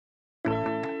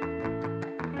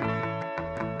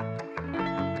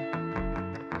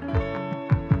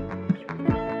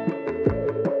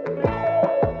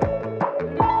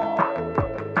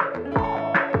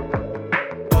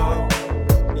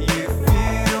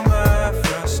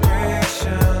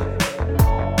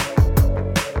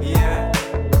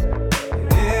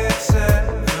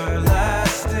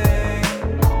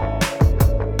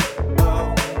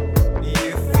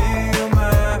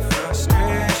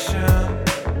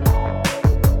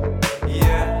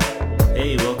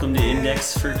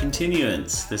Thanks for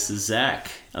continuance. This is Zach.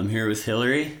 I'm here with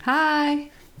Hillary. Hi.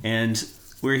 And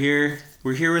we're here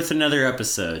with another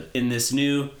episode in this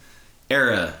new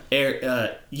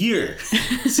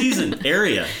season,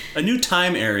 area, a new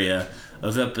time area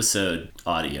of episode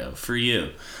audio for you.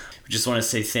 We just want to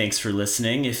say thanks for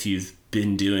listening if you've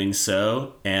been doing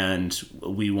so, and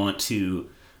we want to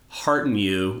hearten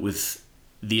you with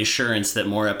the assurance that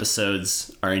more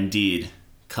episodes are indeed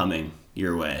coming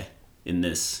your way in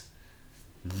this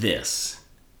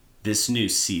new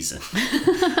season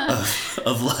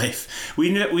of life.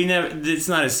 We never. It's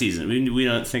not a season. We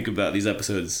don't think about these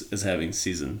episodes as having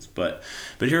seasons. But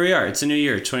here we are. It's a new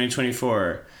year,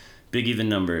 2024. Big even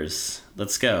numbers.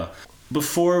 Let's go.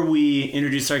 Before we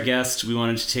introduce our guest, we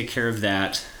wanted to take care of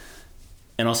that,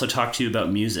 and also talk to you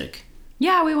about music.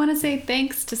 Yeah, we want to say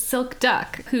thanks to Silk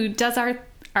Duck, who does our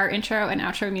intro and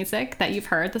outro music that you've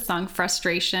heard, the song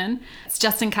Frustration. It's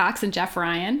Justin Cox and Jeff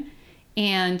Ryan,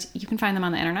 and you can find them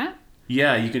on the internet.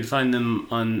 Yeah, you can find them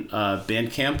on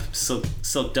Bandcamp,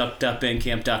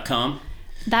 silkduck.bandcamp.com.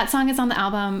 That song is on the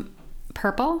album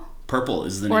Purple. Purple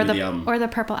is the name of the album. Or the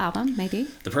Purple album, maybe.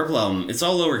 The Purple album. It's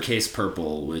all lowercase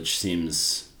purple, which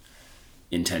seems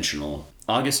intentional.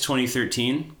 August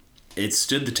 2013. It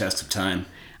stood the test of time.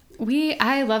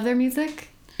 I love their music,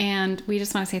 and we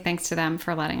just want to say thanks to them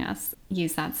for letting us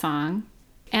use that song.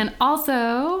 And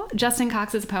also, Justin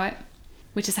Cox is a poet,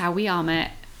 which is how we all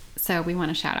met. So we want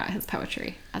to shout out his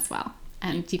poetry as well.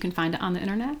 And you can find it on the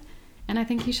internet. And I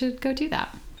think you should go do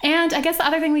that. And I guess the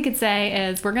other thing we could say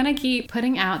is we're going to keep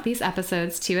putting out these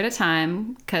episodes 2 at a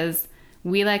time because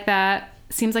we like that.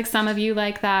 Seems like some of you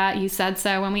like that. You said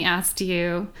so when we asked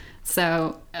you.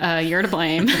 So you're to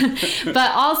blame.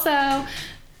 But also,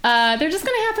 they're just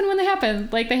going to happen when they happen,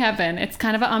 like they have been. It's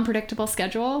kind of an unpredictable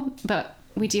schedule, but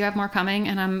we do have more coming.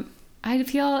 And I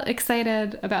feel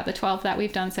excited about the 12 that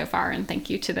we've done so far. And thank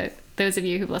you to those of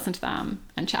you who've listened to them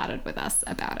and chatted with us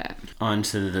about it. On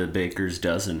to the baker's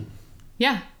dozen.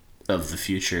 Yeah. Of the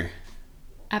future.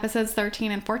 Episodes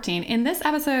 13 and 14. In this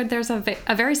episode, there's a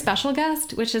very special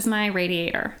guest, which is my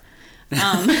radiator.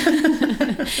 And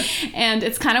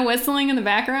it's kind of whistling in the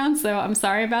background, so I'm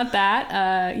sorry about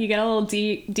that. You get a little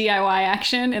DIY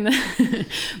action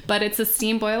but it's a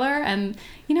steam boiler, and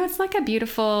it's like a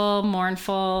beautiful,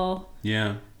 mournful,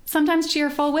 sometimes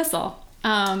cheerful whistle.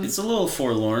 It's a little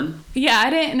forlorn. Yeah, I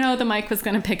didn't know the mic was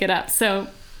going to pick it up, so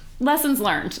lessons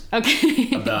learned.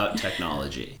 Okay. About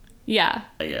technology. Yeah.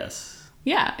 I guess.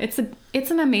 Yeah, it's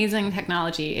an amazing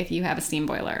technology if you have a steam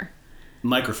boiler.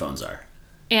 Microphones are.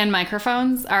 And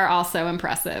microphones are also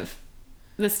impressive.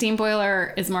 The steam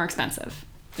boiler is more expensive,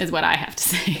 is what I have to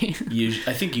say.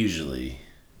 I think usually.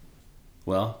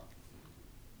 Well.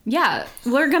 Yeah,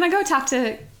 we're going to go talk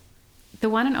to the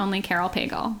one and only Caryl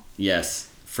Pagel. Yes,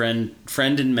 friend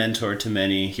and mentor to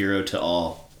many, hero to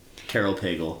all, Caryl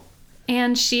Pagel.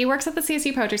 And she works at the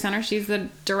CSU Poetry Center. She's the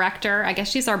director. I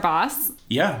guess she's our boss.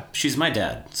 Yeah, she's my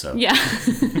dad, so. Yeah.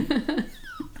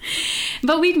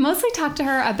 But we mostly talked to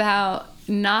her about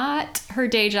not her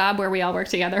day job where we all work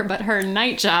together, but her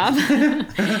night job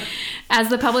as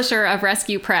the publisher of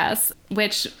Rescue Press,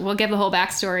 which we'll give the whole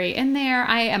backstory in there.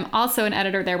 I am also an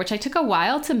editor there, which I took a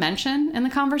while to mention in the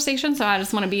conversation, so I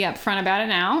just want to be upfront about it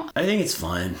now. I think it's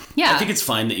fine. Yeah. I think it's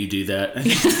fine that you do that.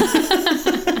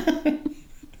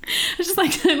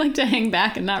 I like to hang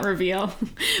back and not reveal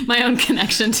my own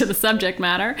connection to the subject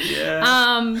matter.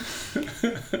 Yeah.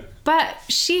 But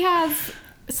she has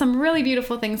some really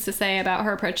beautiful things to say about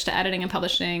her approach to editing and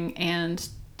publishing and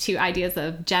to ideas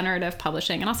of generative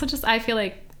publishing. And also just, I feel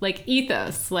like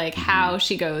ethos, how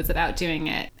she goes about doing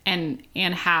it and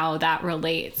how that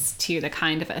relates to the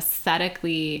kind of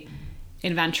aesthetically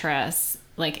adventurous,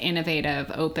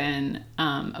 innovative,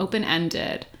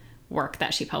 open-ended work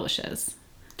that she publishes.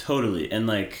 Totally. And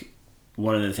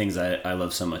one of the things I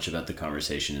love so much about the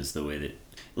conversation is the way that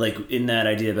in that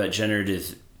idea about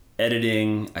generative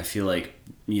editing, I feel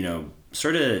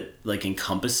sort of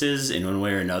encompasses in one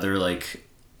way or another a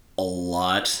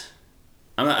lot.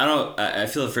 I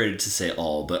feel afraid to say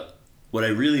all, but what I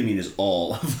really mean is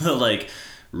all of the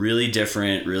really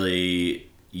different, really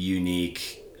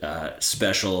unique,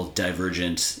 special,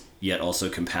 divergent, yet also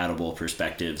compatible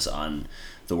perspectives on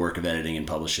the work of editing and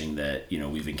publishing that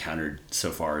we've encountered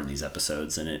so far in these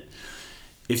episodes, and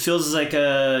it feels like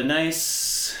a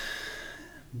nice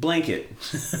blanket.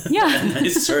 Yeah. A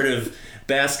nice sort of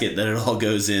basket that it all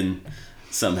goes in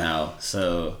somehow.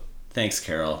 So thanks,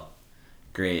 Caryl.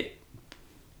 Great.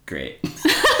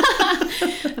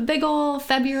 A big old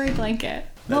February blanket.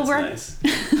 That's nice.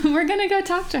 We're gonna go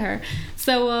talk to her.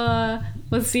 So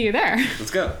let's see you there.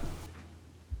 Let's go.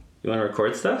 You want to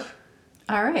record stuff?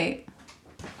 All right.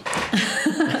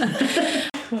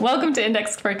 Welcome to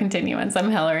Index for Continuance. I'm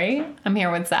Hillary. I'm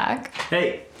here with Zach.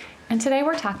 Hey. And today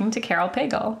we're talking to Caryl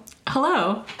Pagel.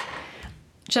 Hello.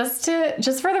 Just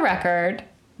for the record,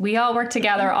 we all work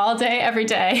together all day, every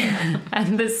day at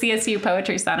the CSU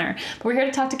Poetry Center. But we're here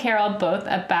to talk to Caryl both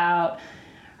about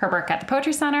her work at the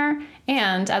Poetry Center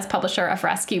and as publisher of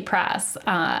Rescue Press,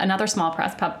 another small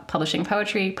press publishing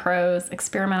poetry, prose,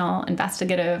 experimental,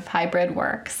 investigative, hybrid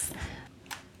works,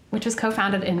 which was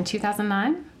co-founded in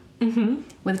 2009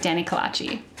 with Danny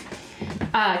Kalachi.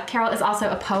 Caryl is also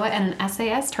a poet and an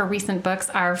essayist. Her recent books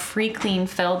are Free, Clean,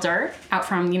 Fill, Dirt, out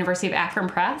from University of Akron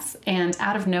Press, and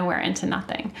Out of Nowhere into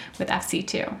Nothing with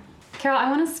FC2. Caryl, I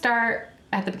want to start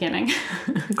at the beginning.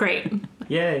 Great.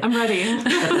 Yay. I'm ready.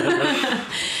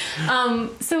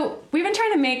 So we've been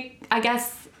trying to make, I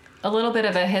guess, a little bit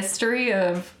of a history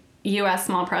of U.S.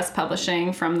 small press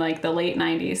publishing from like the late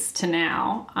 90s to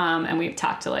now. And we've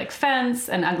talked to like Fence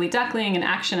and Ugly Duckling and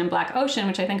Action and Black Ocean,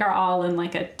 which I think are all in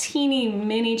like a teeny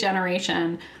mini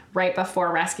generation right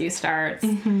before Rescue starts,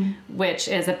 which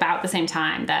is about the same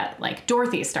time that like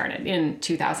Dorothy started in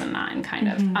 2009, kind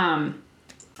of.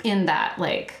 In that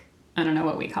like, I don't know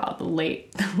what we call it, the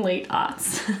late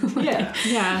aughts.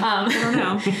 Yeah. I don't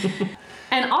know.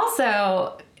 And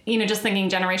also, you know, just thinking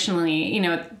generationally, you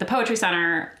know, the Poetry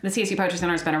Center, the CSU Poetry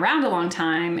Center has been around a long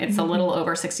time. It's a little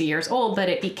over 60 years old, but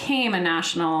it became a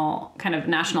national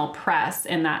press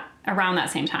in that around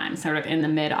that same time, sort of in the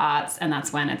mid-aughts, and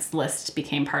that's when its list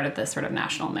became part of this sort of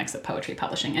national mix of poetry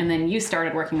publishing. And then you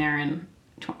started working there in,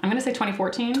 I'm going to say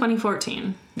 2014?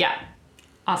 2014. Yeah.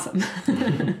 Awesome.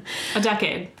 A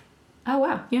decade. Oh,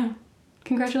 wow. Yeah.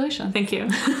 Congratulations. Thank you.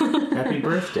 Happy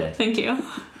birthday. Thank you.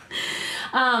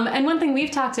 And one thing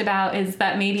we've talked about is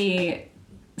that maybe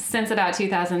since about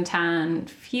 2010,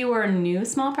 fewer new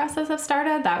small presses have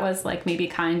started. That was like maybe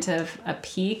kind of a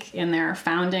peak in their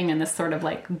founding and this sort of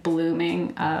like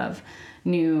blooming of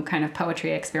new kind of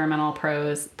poetry, experimental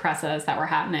prose presses that were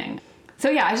happening. So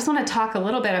yeah, I just want to talk a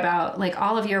little bit about like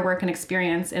all of your work and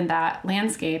experience in that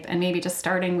landscape, and maybe just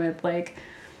starting with like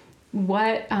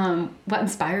what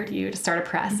inspired you to start a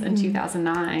press in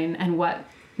 2009, and what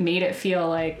made it feel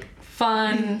like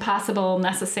fun, possible,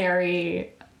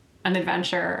 necessary, an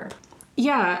adventure.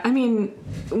 Yeah, I mean,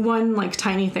 one like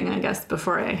tiny thing, I guess,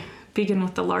 before I begin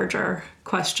with the larger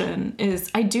question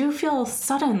is I do feel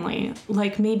suddenly,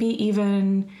 like maybe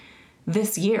even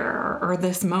this year or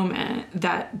this moment,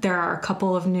 that there are a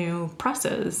couple of new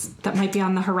presses that might be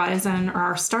on the horizon or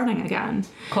are starting again.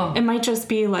 Cool. It might just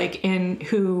be like in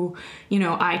who, you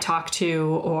know, I talk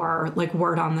to or like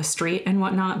word on the street and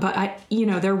whatnot. But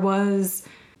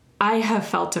I have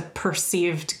felt a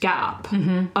perceived gap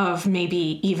of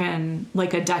maybe even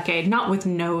like a decade, not with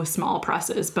no small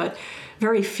presses, but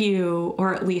very few,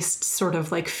 or at least sort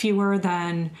of like fewer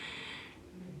than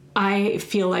I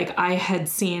feel like I had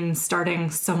seen starting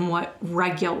somewhat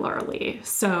regularly.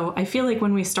 So I feel like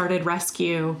when we started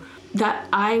Rescue, that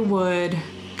I would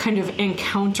kind of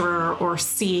encounter or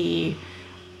see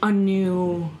a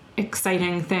new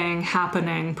exciting thing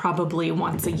happening probably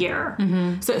once a year.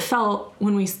 So it felt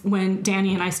when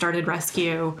Danny and I started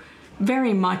Rescue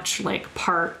very much like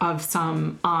part of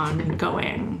some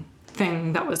ongoing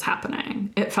thing that was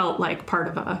happening. It felt like part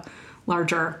of a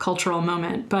larger cultural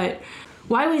moment. But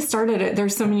why we started it,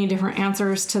 there's so many different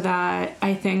answers to that.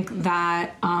 I think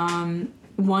that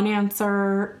one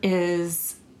answer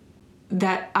is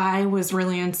that I was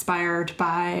really inspired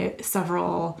by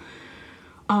several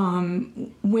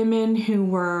women who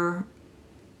were,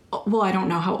 well, I don't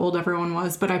know how old everyone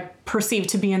was, but I perceived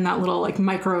to be in that little like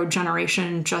micro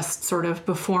generation just sort of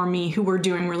before me, who were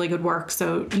doing really good work.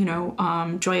 So, you know,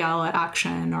 Joyelle at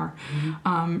Action, or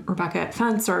Rebecca at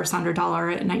Fence, or Sandra Dollar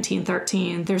at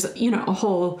 1913. There's, you know,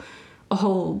 a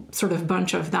whole sort of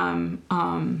bunch of them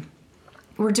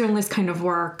were doing this kind of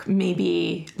work,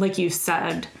 maybe, like you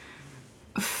said,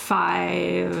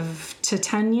 5 to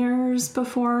 10 years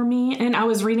before me. And I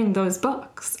was reading those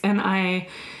books, and I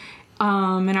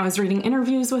was reading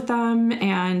interviews with them,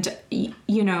 and,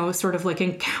 you know, sort of like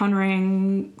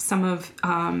encountering some of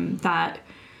that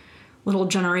little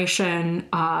generation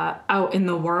out in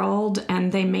the world,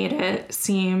 and they made it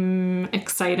seem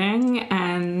exciting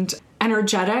and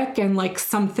energetic and like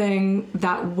something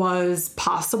that was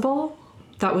possible,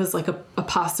 that was like a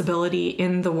possibility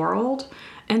in the world.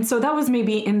 And so that was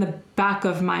maybe in the back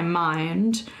of my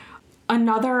mind.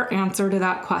 Another answer to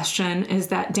that question is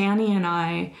that Danny and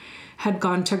I had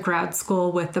gone to grad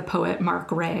school with the poet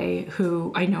Mark Ray,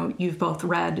 who I know you've both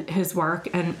read his work,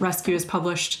 and Rescue has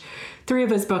published 3 of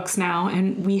his books now,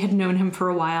 and we had known him for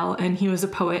a while, and he was a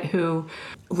poet who,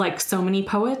 like so many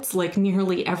poets, like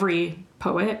nearly every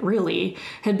poet really,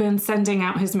 had been sending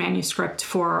out his manuscript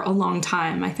for a long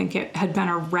time. I think it had been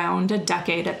around a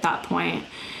decade at that point.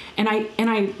 And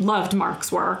I loved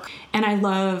Mark's work, and I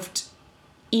loved,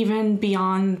 even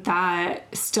beyond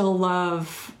that, still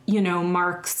love,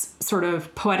 Mark's sort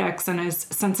of poetics and his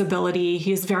sensibility.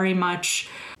 He's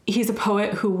a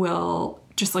poet who will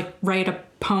just like write a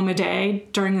poem a day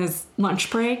during his lunch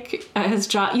break at his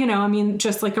job,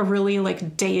 just like a really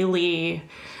like daily,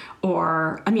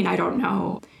 or, I don't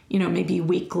know, maybe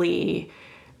weekly,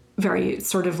 very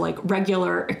sort of like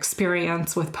regular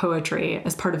experience with poetry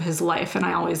as part of his life. And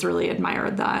I always really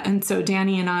admired that. And so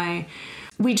Danny and I,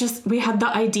 we had the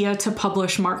idea to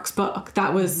publish Mark's book.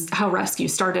 That was how Rescue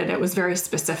started. It was very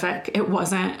specific. It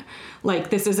wasn't like,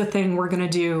 this is a thing we're going to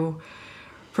do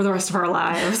for the rest of our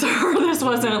lives, or this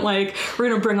wasn't like, we're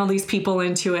going to bring all these people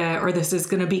into it, or this is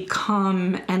going to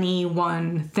become any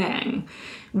one thing.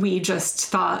 We just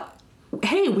thought,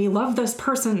 hey, we love this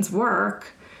person's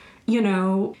work.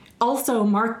 Also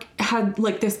Mark had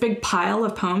like this big pile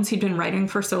of poems he'd been writing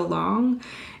for so long,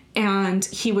 and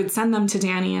he would send them to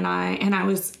Danny and I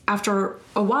was, after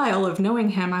a while of knowing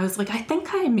him, I was like, I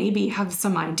think I maybe have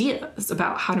some ideas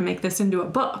about how to make this into a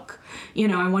book.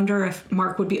 I wonder if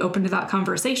Mark would be open to that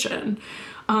conversation.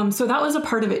 So that was a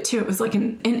part of it too. It was like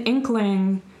an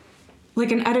inkling,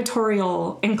 like an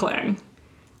editorial inkling.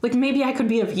 Like maybe I could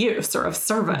be of use or of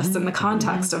service in the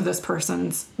context of this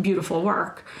person's beautiful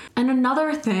work. And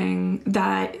another thing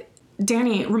that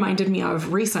Danny reminded me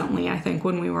of recently, I think,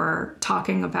 when we were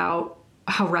talking about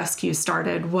how Rescue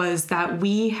started, was that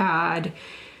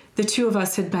the 2 of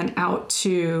us had been out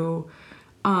to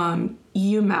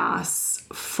UMass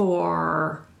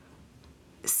for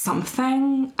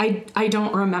something. I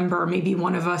don't remember. Maybe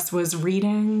one of us was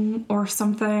reading or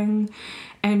something.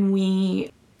 And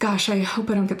gosh, I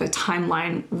hope I don't get the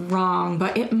timeline wrong,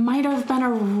 but it might have been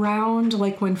around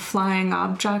like when Flying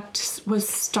Object was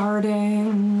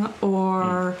starting,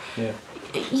 or,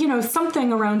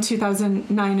 something around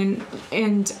 2009.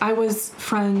 And I was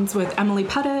friends with Emily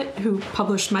Pettit, who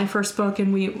published my first book,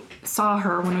 and we saw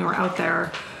her when we were out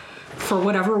there for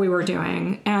whatever we were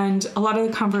doing. And a lot of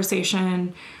the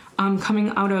conversation coming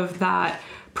out of that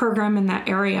program in that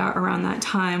area around that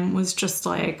time was just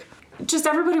like,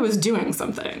 everybody was doing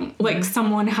something. Like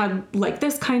someone had like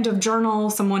this kind of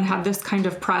journal, someone had this kind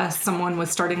of press, someone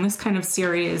was starting this kind of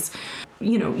series.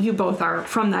 You both are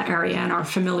from that area and are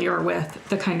familiar with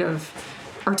the kind of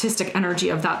artistic energy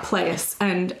of that place.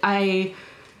 And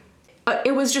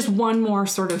it was just one more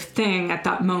sort of thing at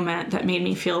that moment that made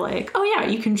me feel like, oh yeah,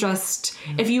 you can just,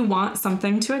 if you want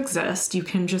something to exist, you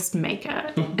can just make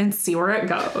it and see where it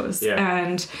goes. Yeah.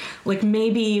 And like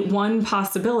maybe one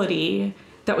possibility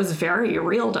that was very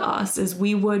real to us is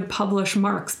we would publish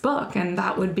Mark's book, and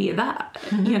that would be that.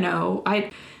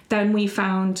 Then we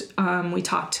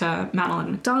talked to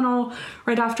Madeline McDonnell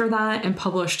right after that and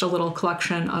published a little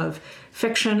collection of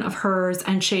fiction of hers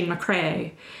and Shane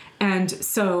McCrae. And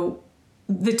so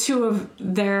the 2 of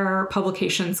their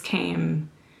publications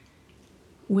came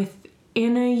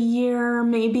within a year,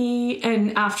 maybe.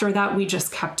 And after that, we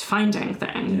just kept finding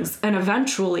things. Yeah. And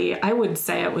eventually, I would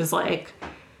say it was like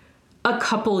a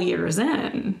couple years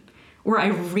in where I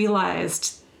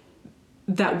realized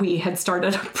that we had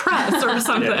started a press or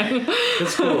something. Yeah.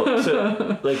 That's cool.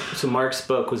 So Mark's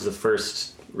book was the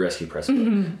first Rescue Press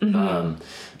book.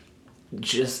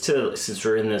 Since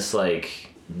we're in this like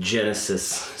Genesis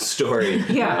story,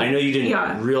 I know you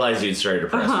didn't realize you'd started a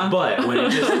press, but when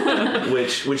it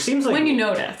just, which seems like when you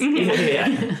notice,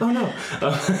 oh no,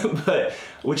 but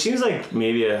which seems like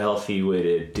maybe a healthy way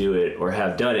to do it or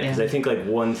have done it, because I think like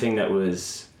one thing that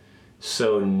was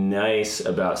so nice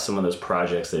about some of those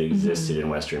projects that existed in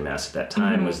Western Mass at that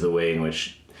time was the way in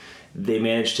which they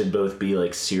managed to both be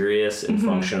like serious and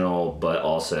functional, but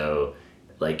also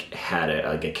like had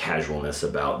a casualness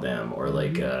about them, or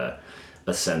like a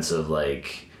sense of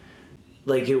like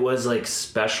it was like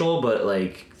special, but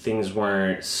like things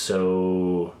weren't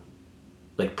so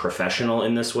like professional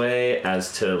in this way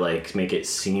as to like make it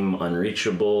seem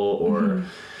unreachable, or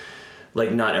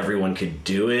like not everyone could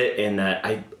do it. And that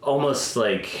I almost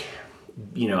like,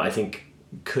 I think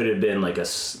could have been like a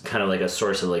kind of like a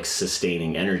source of like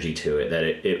sustaining energy to it, that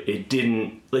it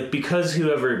didn't like, because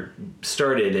whoever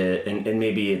started it, and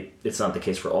maybe it's not the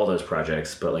case for all those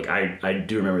projects, but like I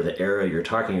do remember the era you're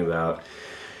talking about,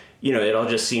 it all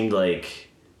just seemed like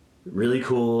really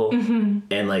cool,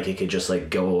 and like it could just like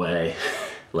go away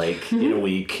like in a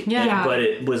week. Yeah. But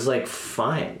it was like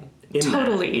fine.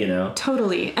 Totally. That, you know?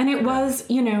 Totally. And it was,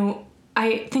 you know,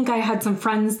 I think I had some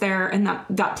friends there, and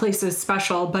that place is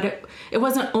special, but it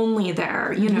wasn't only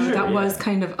there, you know, that was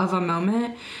kind of a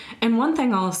moment. And one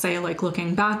thing I'll say, like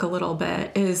looking back a little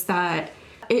bit, is that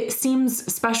it seems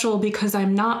special because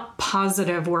I'm not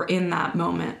positive we're in that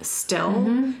moment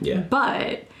still. Yeah.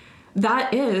 But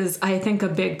that is, I think, a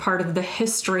big part of the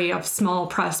history of small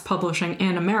press publishing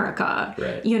in America.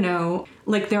 Right. You know,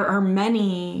 like there are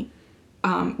many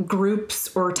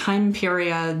groups or time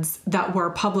periods that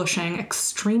were publishing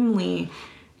extremely,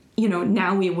 you know,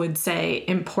 now we would say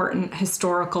important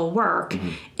historical work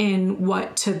in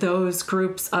what to those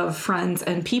groups of friends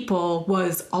and people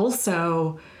was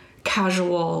also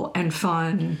casual and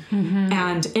fun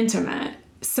and intimate.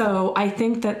 So I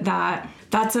think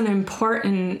that's an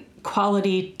important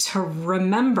quality to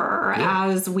remember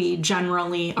as we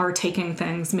generally are taking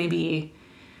things maybe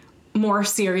more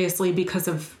seriously because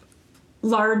of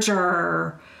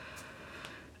larger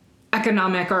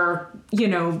economic or, you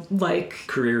know, like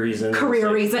career reasons,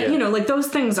 you know, like those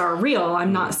things are real.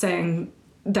 I'm not saying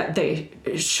that they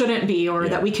shouldn't be, or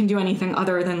that we can do anything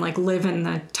other than like live in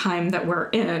the time that we're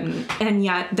in. And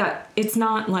yet that it's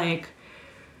not like,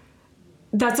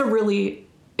 that's a really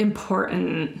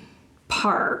important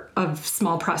part of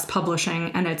small press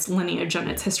publishing and its lineage and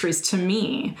its histories, to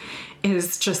me,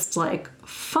 is just like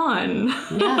fun.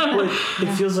 Well,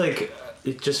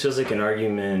 it just feels like an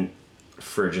argument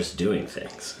for just doing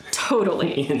things.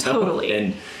 Totally. You know? Totally.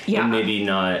 And maybe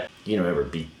not, you know, ever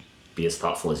be as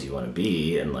thoughtful as you want to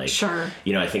be. And like,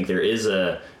 you know, I think there's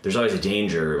always a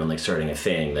danger when like starting a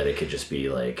thing that it could just be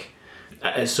like,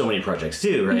 as so many projects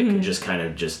do, right? It could just kind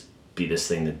of just be this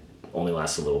thing that only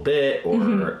lasts a little bit.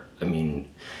 Or, I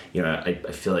mean, you know, I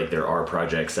feel like there are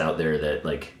projects out there that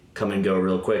like come and go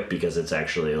real quick because it's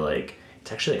actually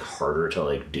harder to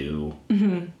like do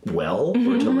well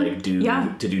or to like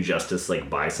do justice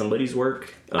like by somebody's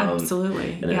work.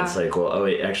 Absolutely. And then it's like, well, oh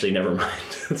wait, actually never mind.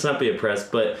 Let's not be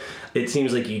oppressed. But it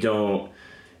seems like you don't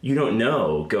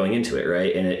know going into it,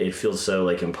 right? And it feels so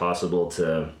like impossible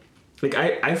to like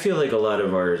I feel like a lot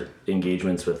of our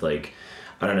engagements with like,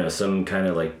 I don't know, some kind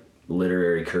of like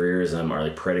literary careerism are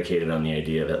like predicated on the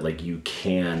idea that like you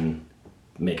can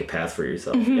make a path for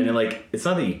yourself. And then, like, it's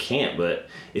not that you can't, but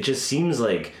it just seems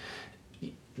like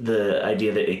the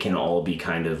idea that it can all be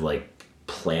kind of like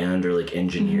planned or like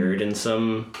engineered in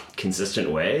some consistent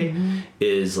way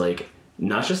is like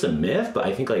not just a myth, but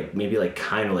I think like maybe like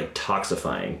kind of like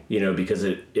toxifying, you know, because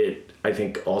it I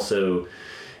think also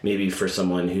maybe for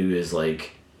someone who is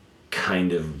like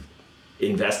kind of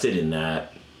invested in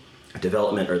that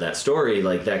development or that story,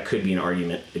 like that could be an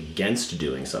argument against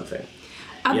doing something.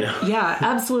 You know? Yeah,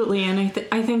 absolutely. And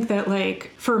I think that,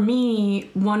 like, for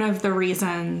me, one of the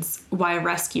reasons why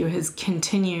Rescue has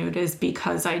continued is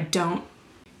because I don't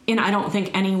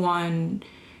think anyone,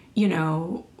 you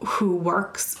know, who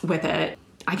works with it,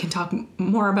 I can talk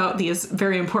more about these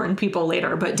very important people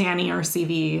later, but Danny or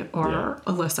CV or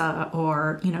Alyssa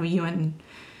or, you know, you and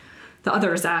the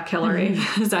other Zach, Hillary,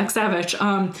 Zach Savage,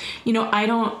 you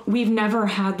know, we've never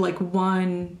had like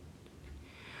one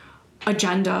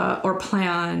agenda or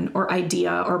plan or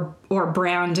idea or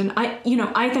brand. And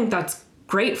I think that's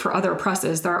great for other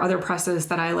presses. There are other presses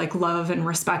that I like love and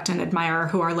respect and admire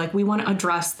who are like, we want to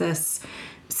address this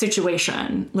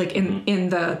situation like in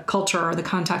the culture or the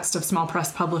context of small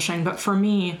press publishing. But for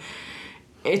me,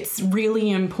 it's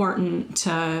really important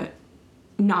to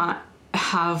not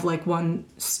have like one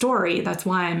story. That's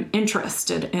why I'm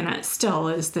interested in it still,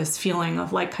 is this feeling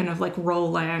of like kind of like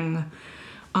rolling.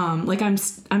 Like I'm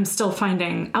still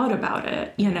finding out about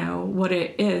it, you know, what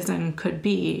it is and could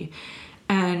be.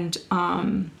 And,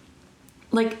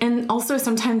 like, and also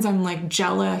sometimes I'm like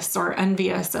jealous or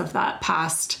envious of that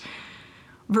past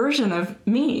version of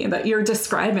me that you're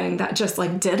describing that just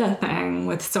like did a thing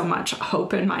with so much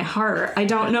hope in my heart. I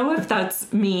don't know if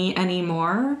that's me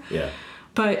anymore. Yeah.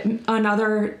 But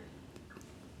another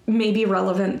maybe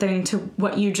relevant thing to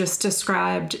what you just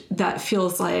described that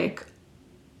feels like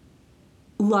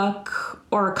luck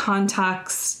or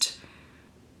context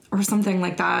or something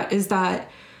like that is that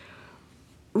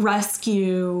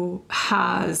Rescue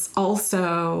has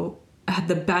also had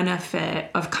the benefit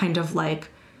of kind of like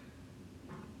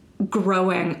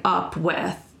growing up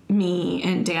with me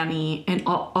and Danny and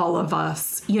all of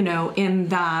us, you know, in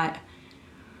that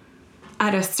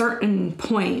at a certain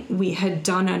point we had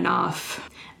done enough.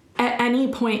 At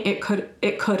any point it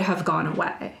could have gone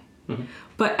away.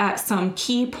 But at some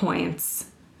key points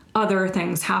other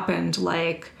things happened.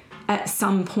 Like at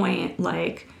some point,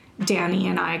 like Danny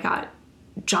and I got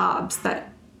jobs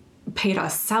that paid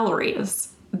us salaries.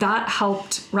 That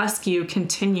helped Rescue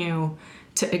continue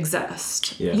to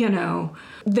exist. Yeah. You know,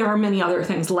 there are many other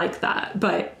things like that.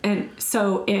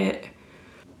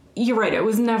 You're right, it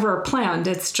was never planned.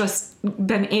 It's just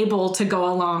been able to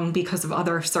go along because of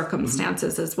other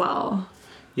circumstances as well.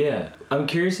 Yeah. I'm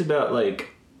curious about,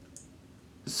 like,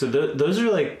 so those are,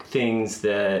 like, things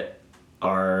that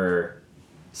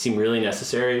seem really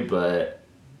necessary, but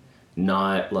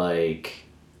not, like,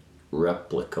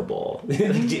 replicable. Do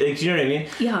you know what I mean?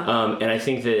 Yeah. And I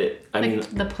think that, I mean...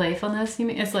 the playfulness, you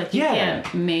mean? It's like you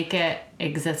can't make it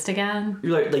exist again.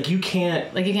 You're like you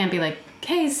can't... Like, you can't be like,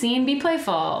 okay, scene, be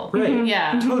playful. Right. Mm-hmm.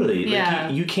 Yeah. Totally. Yeah.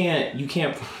 Like, you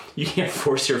can't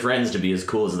force your friends to be as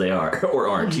cool as they are or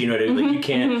aren't. You know what I mean?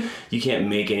 Like, you can't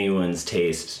make anyone's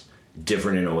taste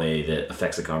different in a way that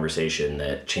affects a conversation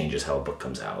that changes how a book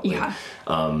comes out. Yeah.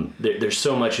 Like, there's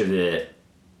so much of it,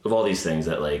 of all these things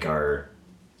that, like, are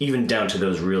even down to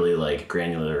those really, like,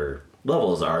 granular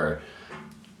levels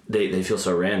they feel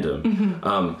so random.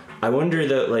 I wonder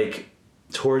that, like,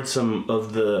 towards some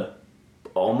of the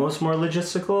almost more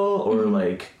logistical or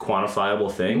like quantifiable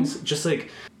things, just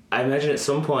like, I imagine at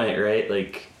some point, right,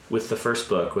 like with the first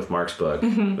book, with Mark's book,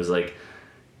 it was like,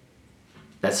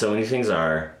 that so many things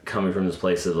are coming from this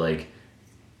place of like,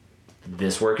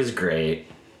 this work is great,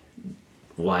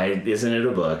 why isn't it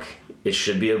a book? It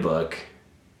should be a book.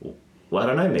 Why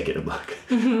don't I make it a book?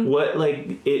 What, like,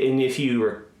 and if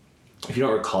you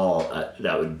don't recall,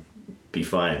 that would be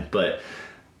fine, but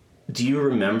do you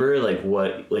remember like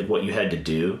what you had to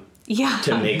do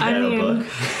to make that a book?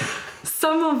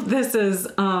 Some of this is,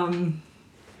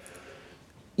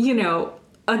 you know,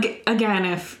 again,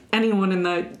 if anyone in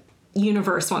the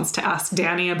universe wants to ask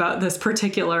Danny about this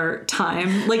particular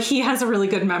time, like, he has a really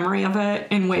good memory of it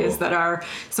in ways that are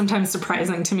sometimes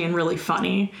surprising to me and really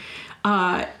funny.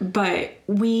 But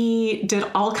we did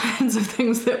all kinds of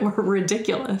things that were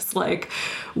ridiculous. Like,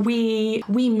 we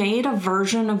made a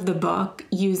version of the book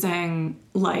using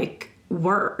like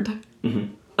Word.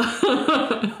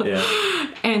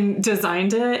 And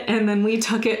designed it, and then we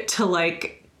took it to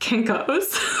like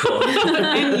Kinko's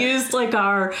and used like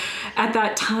at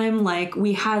that time, like,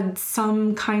 we had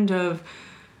some kind of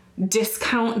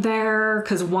discount there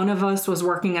because one of us was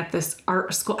working at this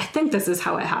art school. I think this is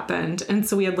how it happened. And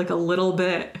so we had like a little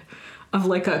bit of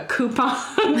like a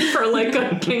coupon for like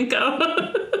a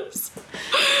Kinko's.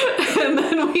 And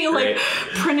then we like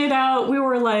printed out, we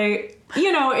were like,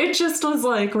 you know, it just was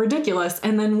like ridiculous.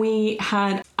 And then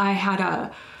I had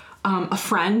a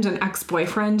friend, an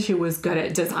ex-boyfriend who was good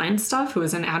at design stuff, who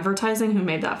was in advertising, who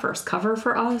made that first cover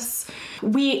for us.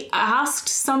 We asked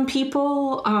some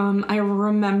people. I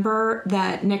remember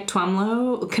that Nick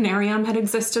Twemlow, Canarium, had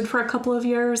existed for a couple of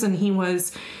years, and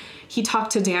he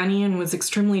talked to Danny and was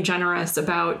extremely generous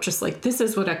about just like, this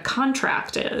is what a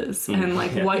contract is and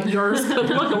like what yours could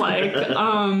look like.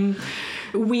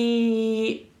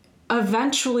 We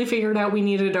eventually figured out we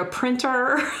needed a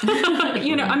printer.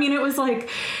 You know, I mean, it was like,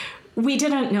 we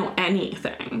didn't know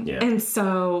anything. Yeah. And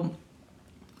so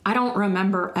I don't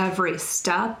remember every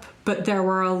step, but there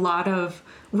were a lot of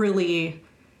really,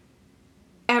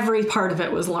 every part of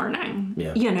it was learning.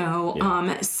 Yeah. You know,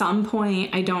 Yeah. At some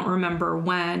point, I don't remember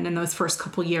when, in those first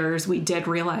couple years, we did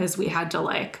realize we had to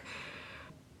like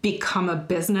become a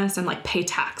business and like pay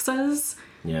taxes.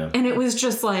 Yeah. And it was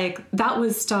just like, that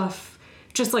was stuff,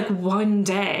 just like one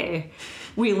day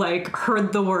we like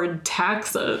heard the word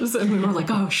taxes and we were like,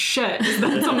 oh shit, is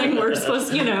that something we're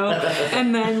supposed to, you know?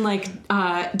 And then like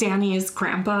Danny's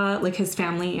grandpa, like his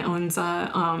family owns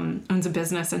a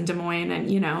business in Des Moines,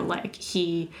 and you know, like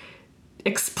he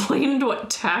explained what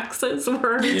taxes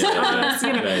were to us,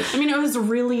 you know. Nice. I mean, it was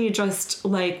really just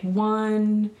like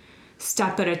one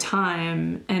step at a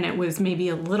time, and it was maybe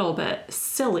a little bit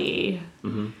silly.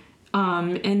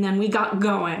 And then we got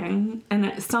going, and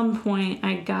at some point,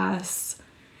 I guess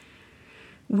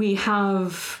we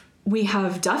have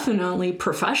definitely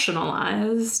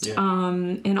professionalized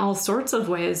in all sorts of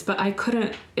ways, but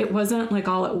it wasn't like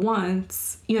all at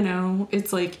once, you know.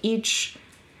 It's like each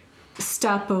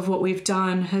step of what we've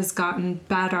done has gotten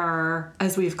better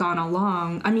as we've gone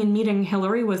along. I mean, meeting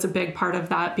Hillary was a big part of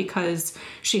that because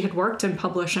she had worked in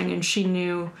publishing and she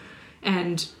knew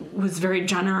and was very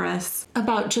generous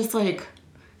about just like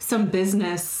some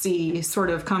business-y sort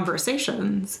of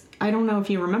conversations. I don't know if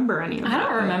you remember any of that. I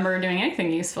don't remember doing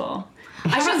anything useful.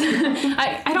 I don't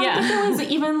think there was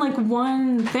even like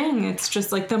one thing. It's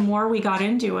just like the more we got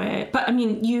into it. But I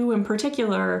mean, you in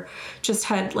particular just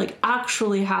had like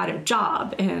actually had a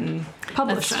job in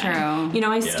publishing. That's true. You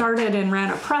know, I started and ran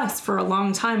a press for a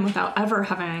long time without ever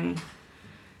having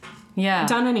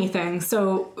done anything.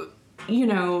 So you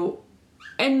know,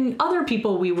 and other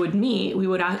people we would meet, we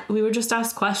would just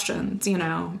ask questions, you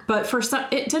know, but for some,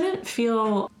 it didn't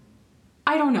feel,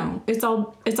 I don't know. It's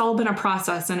all been a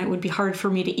process, and it would be hard for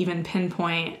me to even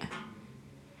pinpoint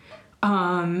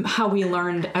how we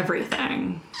learned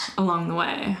everything along the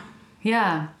way.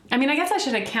 Yeah. I mean, I guess I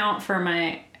should account for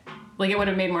my, like, it would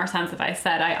have made more sense if I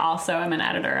said I also am an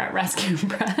editor at Rescue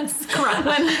Press. Correct.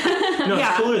 No,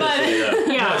 it's cooler to say that.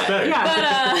 Yeah, No, it's better. yeah.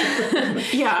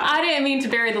 But Yeah. I didn't mean to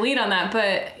bury the lead on that,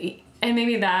 but, and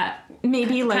maybe that,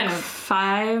 Maybe like kind of.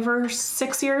 5 or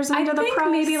 6 years into I the think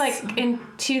press. maybe like in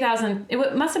 2000,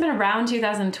 must have been around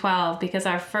 2012 because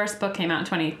our first book came out in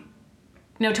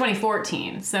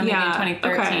 2014. So maybe in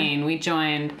 2013 we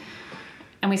joined,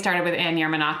 and we started with Ann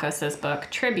Yermanakos' book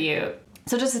Tribute.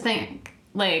 So just to think,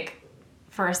 like,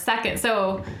 for a second,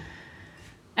 so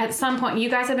at some point you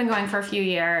guys have been going for a few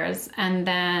years, and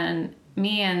then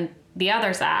me and the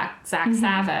other Zach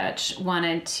Savage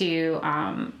wanted to,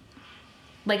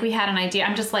 like, we had an idea.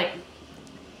 I'm just like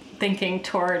thinking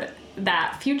toward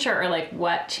that future, or like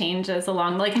what changes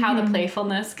along, like how the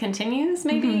playfulness continues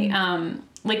maybe.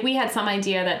 Like we had some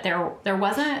idea that there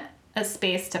wasn't a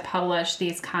space to publish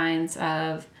these kinds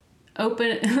of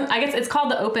open, I guess it's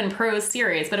called the open prose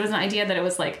series, but it was an idea that it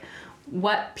was like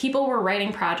what people were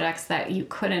writing projects that you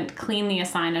couldn't cleanly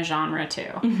assign a genre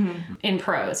to in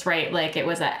prose, right? Like it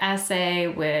was an essay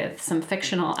with some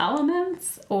fictional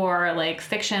elements, or like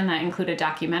fiction that included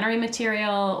documentary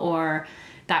material, or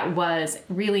that was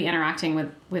really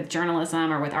interacting with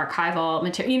journalism or with archival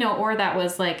material, you know, or that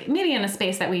was like maybe in a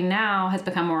space that we now has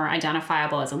become more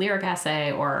identifiable as a lyric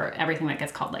essay, or everything that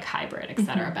gets called like hybrid, et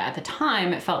cetera. But at the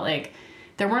time it felt like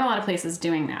there weren't a lot of places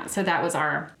doing that. So that was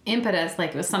our impetus.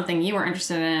 Like it was something you were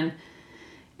interested in.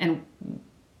 And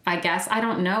I guess I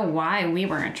don't know why we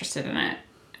were interested in it.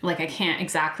 Like I can't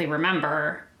exactly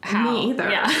remember how. Me either.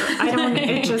 Yeah.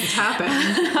 It just happened.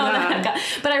 Yeah.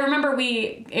 But I remember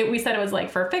we said it was like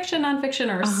for fiction,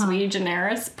 nonfiction, or sui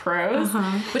generis prose,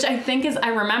 which I think I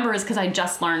remember is because I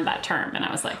just learned that term, and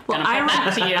I was like, gonna put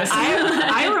that to use.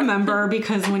 I remember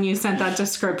because when you sent that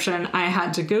description, I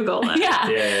had to Google it. Yeah.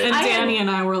 And Danny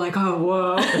and I were like, oh,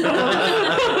 whoa.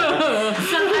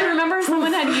 I remember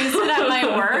someone had used it at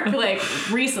my work like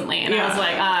recently, and I was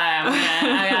like,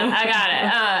 I got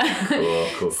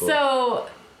it. Cool. So,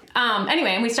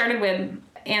 anyway, and we started with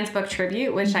Anne's book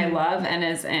Tribute, which I love, and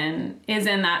is in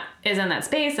that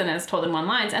space and is told in one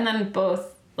lines. And then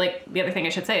both, like, the other thing I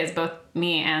should say is both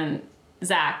me and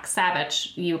Zach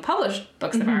Savage, you published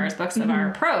books of ours, books of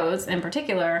our prose in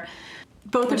particular.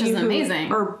 Both which of you is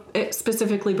amazing. Or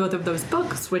specifically both of those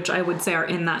books, which I would say are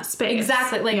in that space.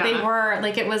 Exactly. Like they were,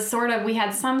 like it was sort of, we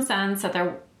had some sense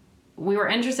that we were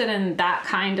interested in that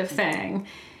kind of thing,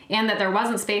 and that there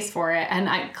wasn't space for it.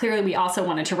 And clearly we also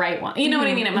wanted to write one. You know what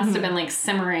I mean? It must have been like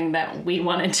simmering that we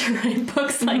wanted to write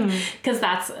books, like, because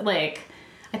that's like,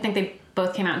 I think they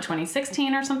both came out in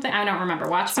 2016 or something. I don't remember.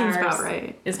 Watchfires about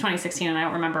right. is 2016, and I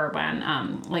don't remember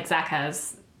when, like Zach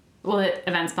has,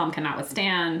 events film cannot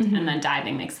withstand, and then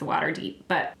diving makes the water deep.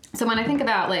 But so when I think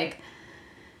about like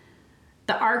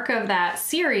the arc of that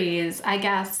series, I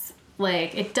guess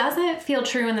like it doesn't feel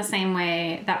true in the same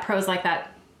way that prose like that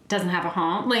doesn't have a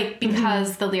home, like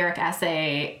because the lyric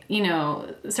essay, you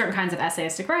know, certain kinds of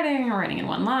essayistic writing or writing in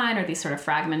one line, or these sort of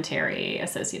fragmentary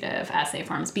associative essay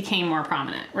forms became more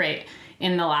prominent, right,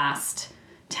 in the last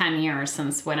 10 years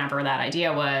since whenever that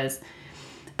idea was.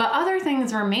 But other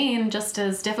things remain just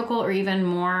as difficult, or even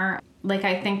more. Like,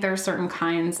 I think there are certain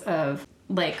kinds of,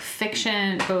 like,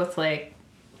 fiction, both, like,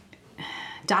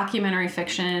 documentary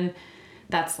fiction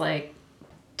that's, like,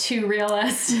 too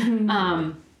realist,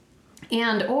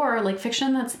 and or, like,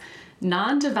 fiction that's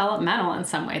non-developmental in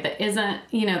some way, that isn't,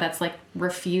 you know, that's, like,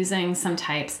 refusing some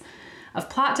types of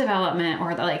plot development,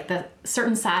 or like the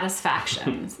certain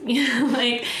satisfactions.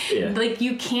 Like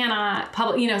you cannot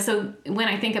publish, you know. So when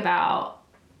I think about,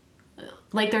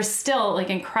 like, there's still like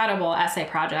incredible essay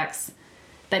projects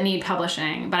that need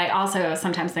publishing, but I also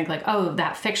sometimes think like, oh,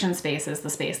 that fiction space is the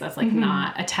space that's like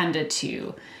not attended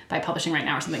to by publishing right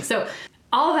now or something. So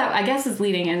all of that, I guess, is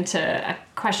leading into a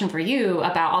question for you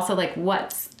about also like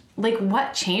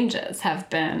what changes have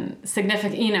been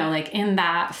significant, you know, like in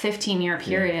that 15-year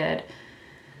period.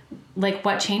 Like,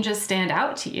 what changes stand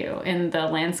out to you in the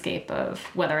landscape of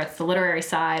whether it's the literary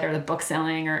side or the book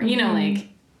selling, or, you know,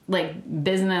 like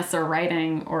business or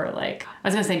writing, or like, I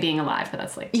was going to say being alive, but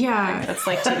that's like, that's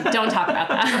like, don't talk about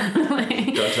that.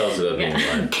 Like, don't tell us about being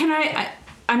alive. Can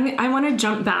I want to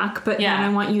jump back, but then I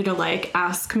want you to like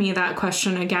ask me that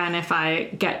question again if I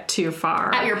get too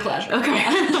far. At your pleasure.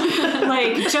 Okay.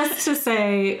 Like, just to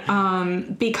say,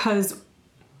 because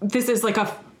this is like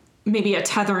maybe a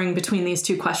tethering between these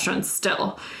two questions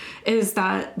still, is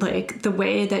that like the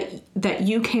way that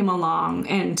you came along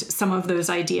and some of those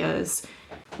ideas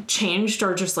changed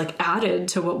or just like added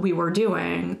to what we were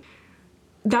doing.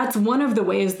 That's one of the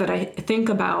ways that I think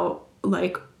about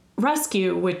like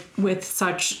rescue with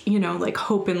such, you know, like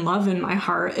hope and love in my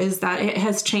heart, is that it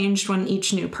has changed when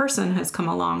each new person has come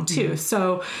along too. Mm-hmm.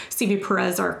 So C.V.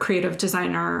 Perez, our creative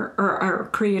designer, or our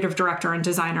creative director and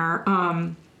designer,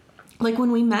 like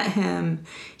when we met him,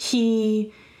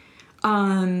 he,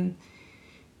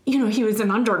 you know, he was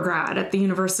an undergrad at the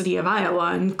University of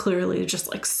Iowa and clearly just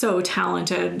like so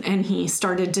talented. And he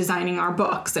started designing our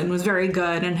books and was very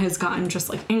good and has gotten just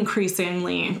like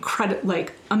increasingly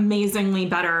like amazingly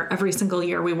better every single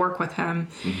year we work with him.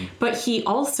 Mm-hmm. But he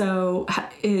also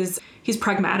he's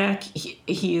pragmatic.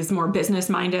 He's more business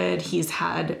minded. He's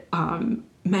had,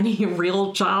 many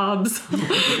real jobs,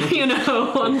 you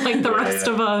know, unlike the rest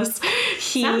of us.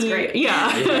 Sounds great.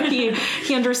 Yeah.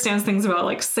 He understands things about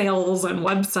like sales and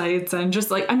websites and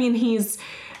just like, I mean, he's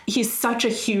such a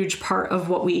huge part of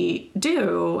what we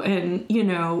do. And, you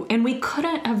know, and we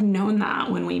couldn't have known that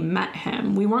when we met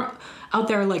him. We weren't out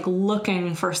there like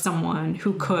looking for someone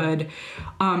who could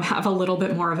have a little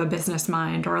bit more of a business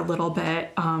mind or a little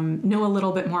bit, know a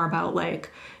little bit more about like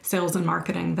sales and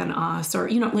marketing than us, or,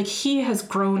 you know, like he has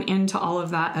grown into all of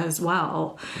that as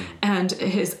well. And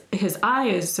his eye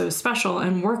is so special,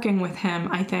 and working with him,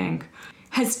 I think,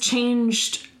 has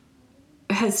changed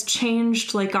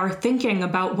like our thinking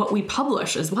about what we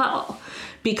publish as well,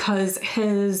 because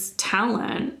his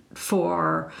talent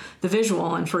for the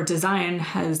visual and for design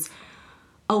has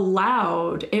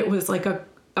allowed, it was like a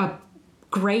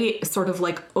great sort of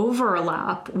like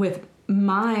overlap with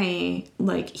my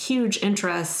like huge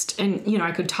interest. And, you know,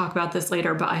 I could talk about this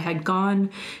later, but I had gone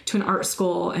to an art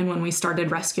school, and when we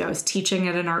started Rescue, I was teaching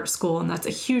at an art school, and that's a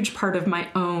huge part of my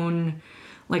own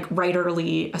like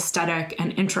writerly aesthetic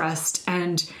and interest.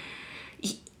 And,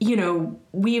 you know,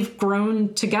 we've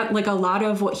grown to get like a lot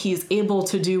of what he's able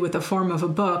to do with the form of a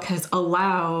book has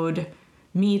allowed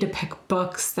me to pick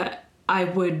books that I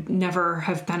would never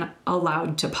have been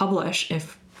allowed to publish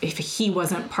if he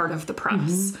wasn't part of the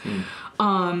press. Mm-hmm.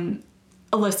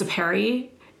 Alyssa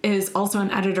Perry is also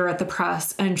an editor at the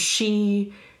press, and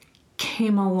she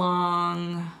came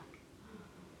along.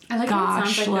 I like how it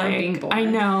sounds like they're being born. I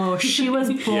know. She was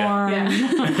born.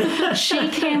 Yeah. She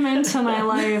came into my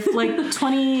life like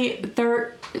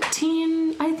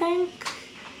 2013, I think,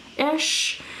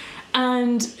 ish.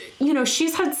 And, you know,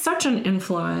 she's had such an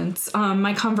influence.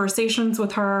 My conversations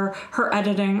with her, her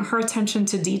editing, her attention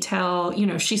to detail, you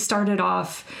know, she started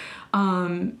off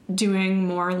doing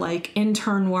more like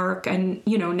intern work, and,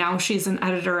 you know, now she's an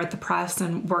editor at the press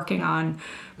and working on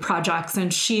projects.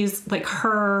 And she's like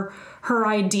her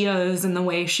ideas and the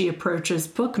way she approaches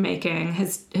bookmaking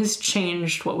has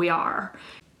changed what we are.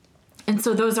 And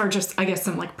so those are just, I guess,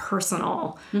 some like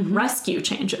personal rescue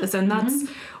changes. And that's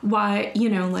why, you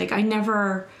know, like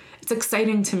it's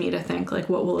exciting to me to think like,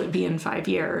 what will it be in 5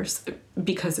 years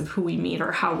because of who we meet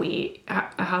or how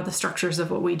the structures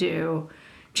of what we do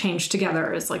change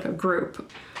together as like a group.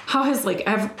 How has like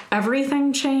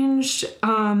everything changed?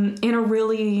 In a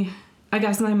really, I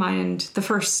guess in my mind, the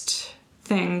first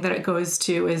thing that it goes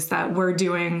to is that we're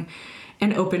doing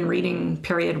an open reading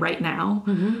period right now.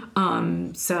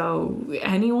 So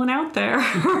anyone out there,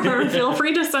 feel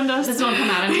free to send us. This won't come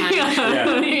out in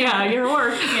time. Yeah, your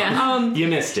work. Yeah. You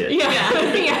missed it. Yeah.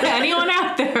 Anyone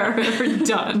out there, we're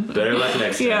done. Better luck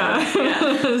next time.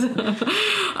 Yeah.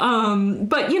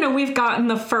 But, you know, we've gotten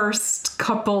the first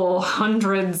couple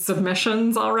hundred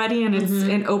submissions already, and it's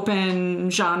an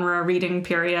open genre reading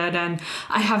period. And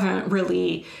I haven't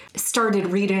really started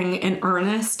reading in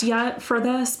earnest yet for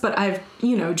this, but I've,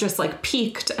 you know, just like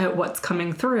peeked at what's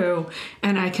coming through,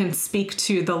 and I can speak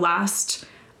to the last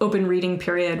open reading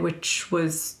period, which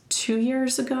was 2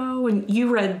 years ago, and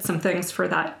you read some things for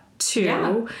that too.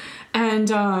 Yeah.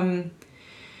 And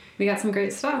we got some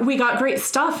great stuff. We got great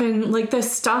stuff, and like the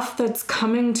stuff that's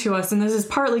coming to us, and this is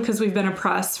partly because we've been a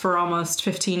press for almost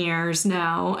 15 years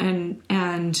now,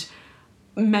 and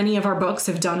many of our books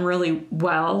have done really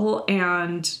well,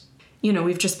 and, you know,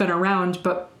 we've just been around,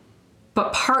 but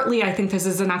partly I think this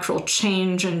is an actual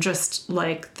change in just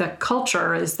like the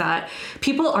culture, is that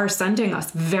people are sending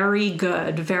us very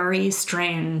good, very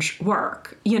strange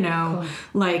work, you know.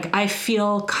 Cool. Like I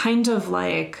feel kind of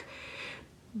like,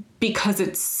 because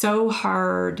it's so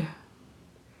hard,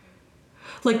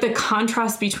 like the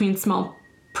contrast between small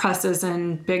presses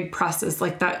and big presses,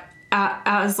 like that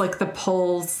as like the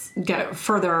poles get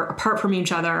further apart from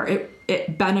each other,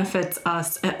 it benefits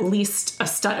us at least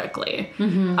aesthetically.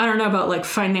 I don't know about like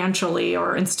financially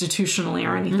or institutionally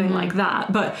or anything like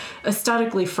that, but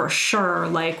aesthetically for sure,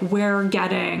 like we're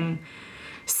getting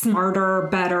smarter,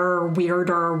 better,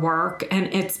 weirder work,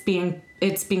 and it's being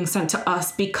sent to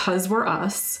us because we're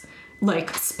us.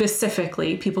 Like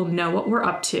specifically, people know what we're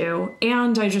up to,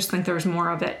 and I just think there's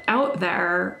more of it out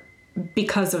there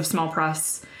because of small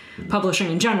press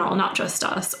publishing in general, not just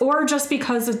us, or just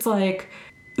because it's like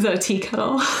the tea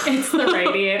kettle. It's the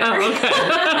radiator. Oh, okay.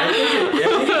 I think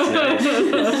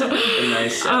it's a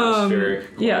nice atmospheric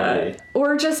quality. Yeah,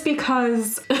 or just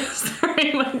because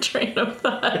sorry, my train of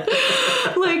thought.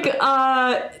 Like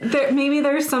maybe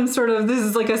there's some sort of, this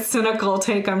is like a cynical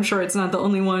take, I'm sure it's not the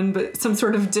only one, but some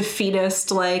sort of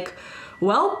defeatist, like,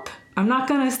 welp, I'm not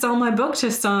going to sell my book to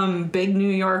some big New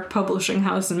York publishing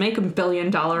house and make $1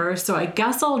 billion, so I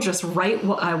guess I'll just write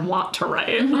what I want to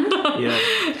write. Yeah.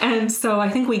 And so I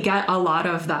think we get a lot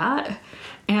of that,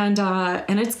 and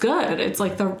it's good. It's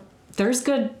like there's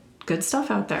good stuff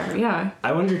out there. Yeah.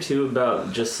 I wonder too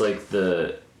about just like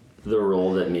the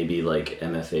role that maybe like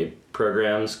MFA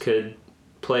programs could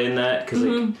play in that, because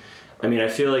like, I mean, I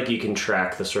feel like you can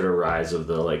track the sort of rise of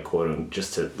the like quote,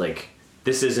 just to like,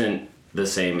 this isn't the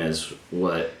same as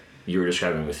what you were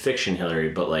describing with fiction, Hillary,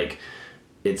 but like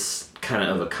it's kind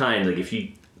of a kind, like if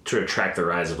you sort of track the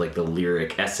rise of like the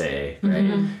lyric essay,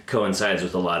 right, coincides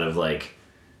with a lot of like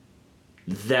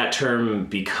that term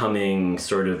becoming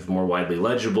sort of more widely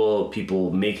legible, people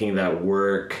making that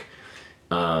work,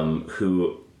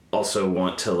 who also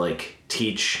want to like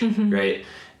teach, right?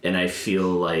 And I feel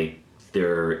like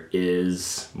there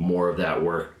is more of that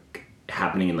work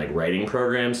happening in like writing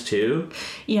programs too.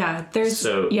 Yeah,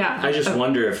 I just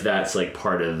wonder if that's like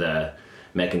part of the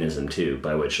mechanism too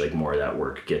by which like more of that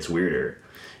work gets weirder,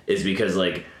 is because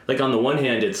like on the one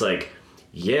hand it's like,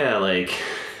 yeah, like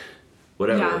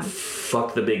whatever,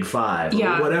 fuck the big five,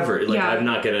 or whatever, like I'm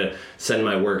not gonna send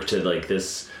my work to like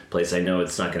this place, I know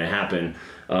it's not gonna happen,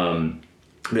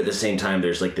 but at the same time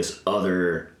there's this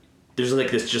other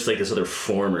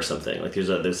form or something, like there's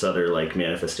this other like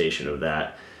manifestation of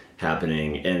that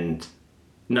happening. And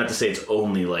not to say it's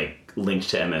only like linked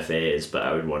to MFAs, but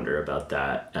I would wonder about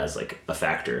that as like a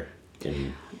factor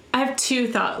in... I have two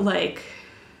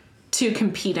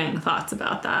competing thoughts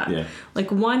about that. Yeah.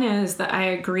 Like one is that I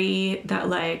agree that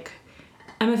like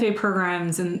MFA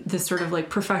programs and this sort of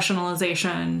like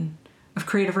professionalization of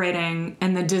creative writing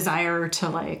and the desire to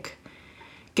like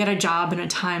get a job in a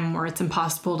time where it's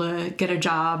impossible to get a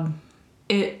job,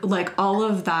 it like all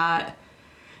of that,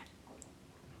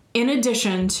 in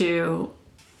addition to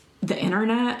the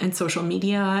internet and social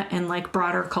media and like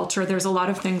broader culture, there's a lot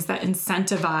of things that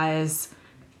incentivize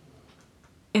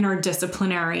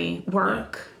interdisciplinary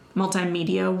work,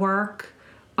 multimedia work,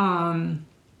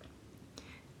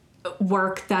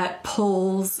 work that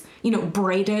pulls,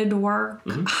 braided work,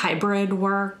 hybrid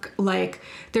work. Like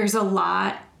there's a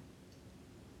lot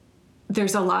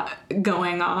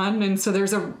going on, and so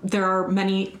there are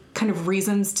many kind of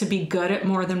reasons to be good at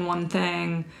more than one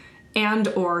thing, and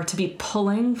or to be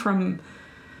pulling from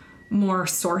more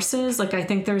sources. Like I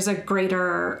think there's a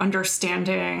greater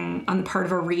understanding on the part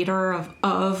of a reader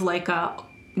of like a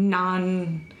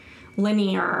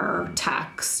non-linear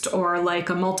text or like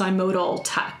a multimodal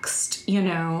text,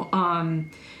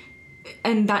 and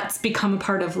that's become a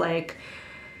part of like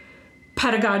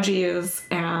pedagogies,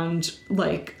 and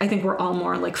like I think we're all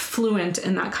more like fluent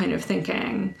in that kind of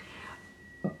thinking.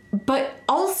 But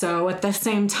also at the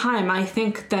same time, I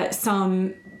think that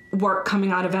some work coming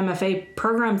out of MFA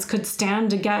programs could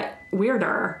stand to get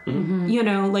weirder.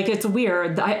 Like it's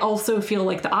weird. I also feel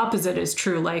like the opposite is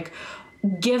true. Like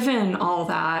given all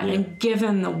that and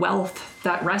given the wealth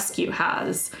that Rescue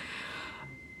has,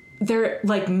 there,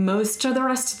 like most of the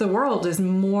rest of the world is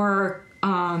more,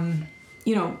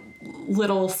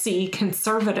 little c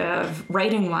conservative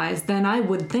writing wise than I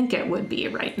would think it would be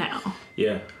right now.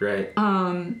 Yeah, right.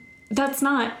 That's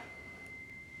not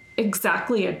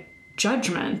exactly a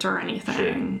judgment or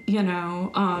anything,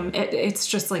 it's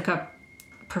just like a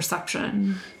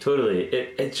perception. Totally.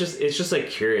 It's just like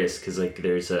curious, because like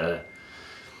it's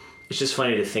just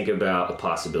funny to think about a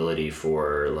possibility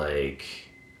for like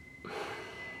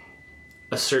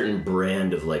a certain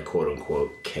brand of like quote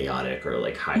unquote chaotic or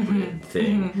like hybrid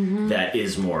thing that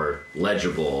is more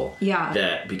legible. Yeah.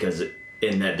 That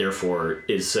that therefore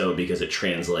is so because it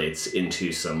translates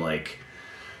into some like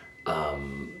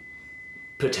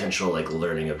potential like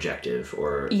learning objective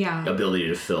or ability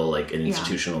to fill like an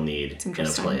institutional need in a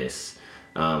place.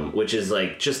 Which is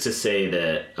like just to say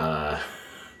that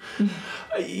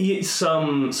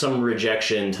some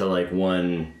rejection to like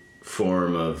one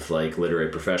form of like literary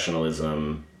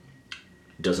professionalism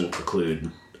doesn't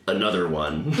preclude another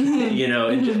one, you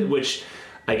know, which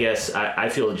I guess I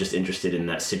feel just interested in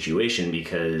that situation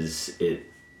because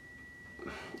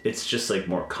it's just like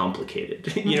more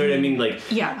complicated. You know what I mean? Like,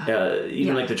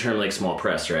 even like the term like small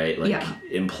press, right? Like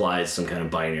implies some kind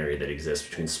of binary that exists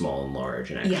between small and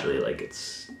large, and actually like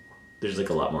there's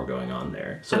like a lot more going on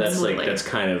there. So that's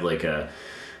kind of like a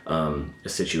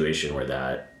situation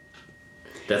where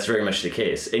that's very much the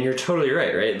case. And you're totally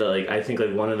right? Like I think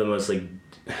like one of the most like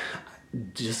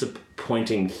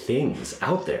disappointing things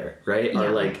out there, right?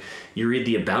 Are like you read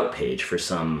the about page for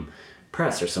some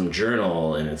press or some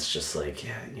journal and it's just like,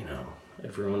 you know,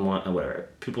 everyone whatever,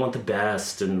 people want the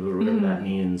best and whatever that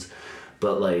means,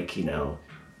 but like, you know,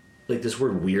 like this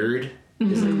word weird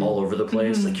is like all over the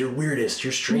place, like you're weirdest,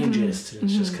 you're strangest, and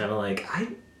it's just kind of like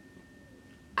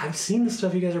I've seen the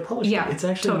stuff you guys are publishing. It's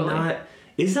actually not.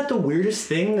 Is that the weirdest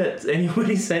thing that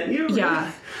anybody sent you?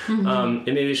 Yeah. And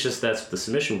maybe it's just that's what the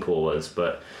submission pool was.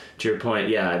 But to your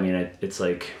point, I mean, it's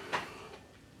like,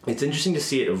 it's interesting to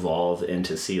see it evolve and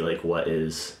to see like what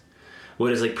is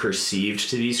like perceived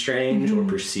to be strange or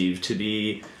perceived to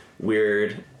be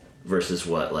weird versus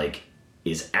what like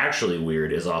is actually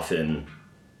weird is often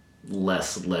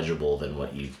less legible than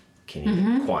what you can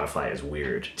even quantify as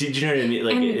weird. Did you know what I mean?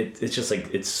 Like it's just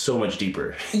like it's so much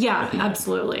deeper. Yeah,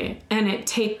 absolutely. And it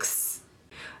takes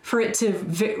for it to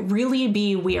really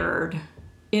be weird.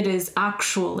 It is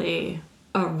actually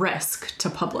a risk to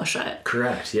publish it.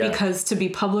 Correct. Yeah. Because to be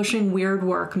publishing weird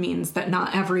work means that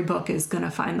not every book is going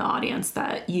to find the audience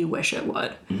that you wish it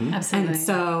would. Absolutely. And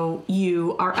so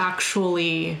you are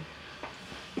actually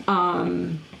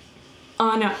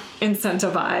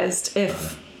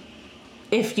unincentivized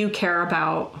if you care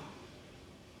about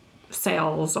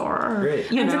sales or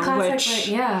you know, classic, which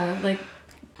you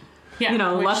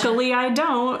know, luckily I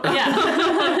don't.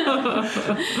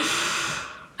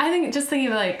 I think just thinking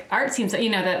of like art seems that, you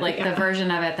know, that like the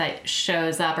version of it that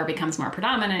shows up or becomes more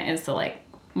predominant is the like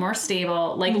more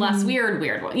stable, like less weird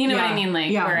one. You know what I mean?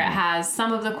 Like where it has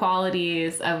some of the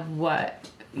qualities of what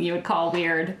you would call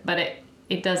weird, but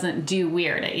it doesn't do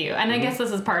weird at you. And I guess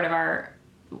this is part of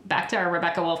back to our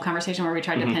Rebecca Wolf conversation where we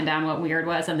tried to pin down what weird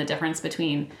was and the difference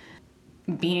between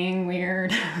being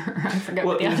weird. I forget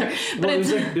what the other. But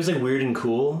it was like weird and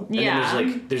cool. And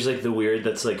then there's like the weird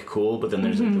that's like cool, but then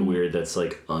there's like the weird that's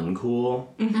like uncool.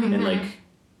 And like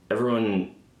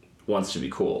everyone wants to be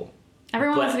cool.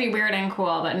 Everyone wants to be weird and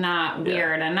cool, but not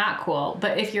weird and not cool.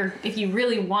 But if you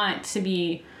really want to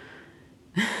be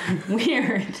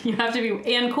weird, you have to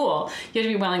be and cool. You have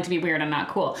to be willing to be weird and not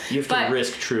cool. You have to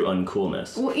risk true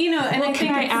uncoolness. Well, you know, and I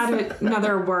think I add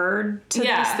another word to this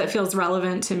that feels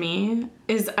relevant to me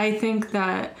is I think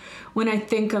that when I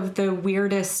think of the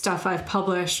weirdest stuff I've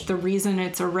published, the reason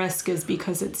it's a risk is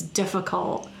because it's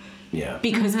difficult. Yeah.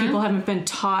 Because people haven't been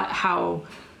taught how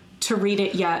to read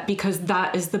it yet, because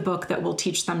that is the book that will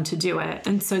teach them to do it.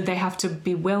 And so they have to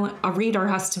be willing, a reader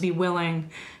has to be willing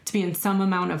to be in some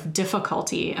amount of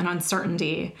difficulty and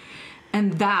uncertainty.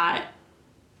 And that,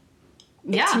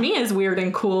 to me, is weird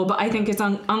and cool, but I think it's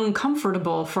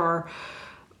uncomfortable for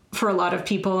a lot of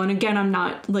people. And again, I'm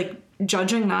not like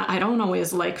judging that. I don't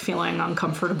always like feeling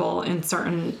uncomfortable in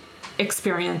certain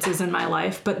experiences in my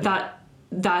life, but that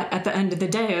at the end of the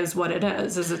day is what it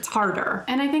is it's harder.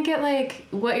 And I think it like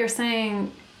what you're saying,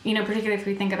 you know, particularly if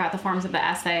we think about the forms of the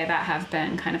essay that have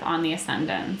been kind of on the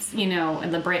ascendance, you know,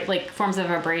 and the like forms of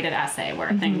a braided essay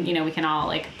where you know, we can all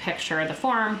like picture the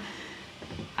form.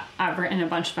 I've written a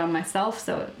bunch of them myself,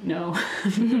 so no,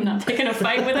 I'm not picking a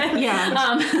fight with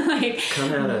it.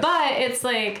 Come at us. But it's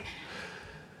like,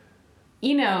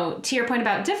 you know, to your point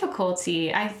about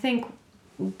difficulty, I think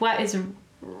what is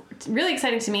really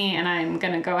exciting to me, and I'm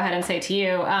going to go ahead and say to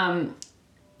you,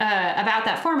 about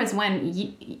that form is when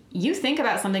you think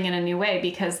about something in a new way,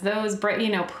 because those, you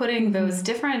know, putting those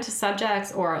different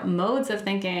subjects or modes of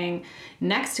thinking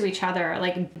next to each other,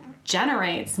 like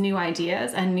generates new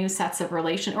ideas and new sets of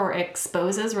or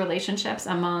exposes relationships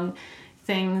among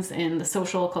things in the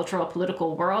social, cultural,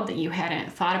 political world that you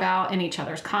hadn't thought about in each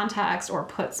other's context, or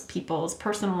puts people's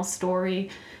personal story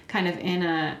kind of in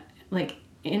a like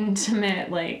intimate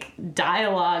like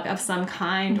dialogue of some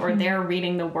kind, or they're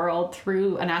reading the world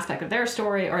through an aspect of their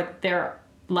story, or their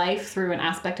life through an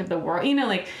aspect of the world, you know,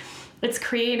 like it's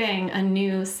creating a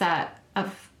new set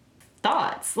of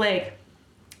thoughts, like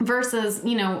versus,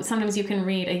 you know, sometimes you can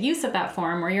read a use of that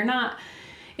form where you're not,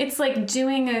 it's like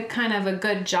doing a kind of a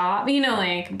good job, you know,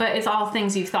 like, but it's all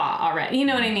things you've thought already, you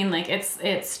know what I mean? Like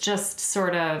it's just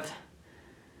sort of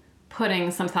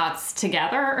putting some thoughts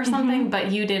together or something,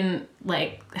 but you didn't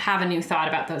like have a new thought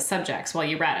about those subjects while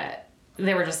you read it.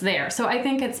 They were just there. So I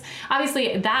think it's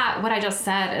obviously that what I just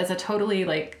said is a totally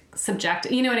like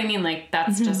subjective, you know what I mean? Like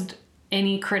that's just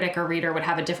any critic or reader would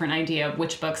have a different idea of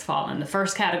which books fall in the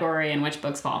first category and which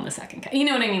books fall in the second. You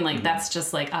know what I mean? Like that's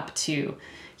just like up to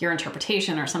your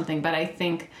interpretation or something. But I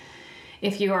think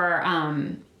if you're,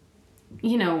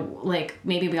 you know, like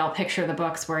maybe we all picture the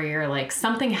books where you're like,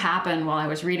 something happened while I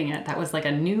was reading it that was like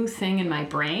a new thing in my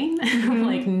brain,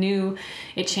 like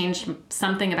it changed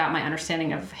something about my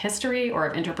understanding of history or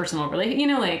of interpersonal relations, you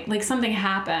know, like something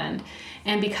happened.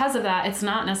 And because of that, it's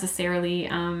not necessarily, you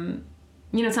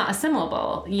know, it's not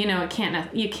assimilable, you know,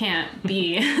 you can't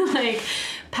be like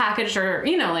packaged or,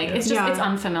 you know, like it's just, it's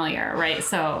unfamiliar. Right.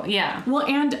 So, yeah. Well,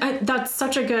 and that's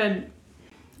such a good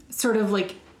sort of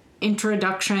like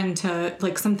introduction to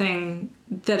like something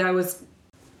that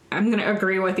I'm going to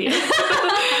agree with you.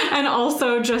 And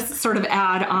also just sort of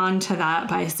add on to that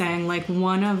by saying like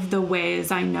one of the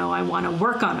ways I know I want to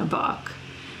work on a book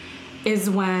is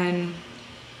when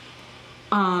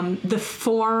the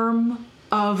form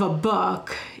of a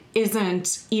book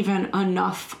isn't even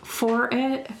enough for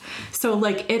it. So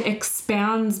like it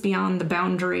expands beyond the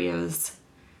boundaries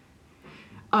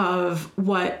of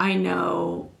what I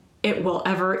know it will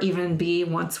ever even be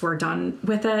once we're done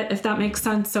with it, if that makes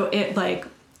sense. So it like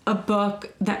a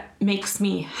book that makes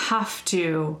me have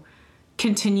to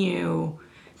continue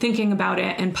thinking about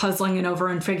it and puzzling it over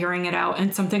and figuring it out,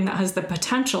 and something that has the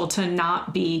potential to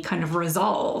not be kind of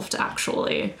resolved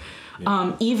actually.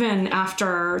 Even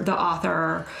after the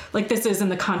author, like this is in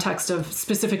the context of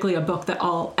specifically a book that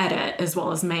I'll edit as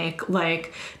well as make,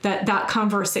 like that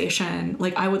conversation,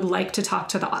 like I would like to talk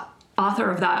to the author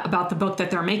of that about the book that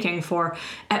they're making for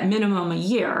at minimum a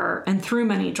year and through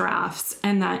many drafts,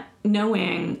 and that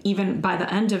knowing even by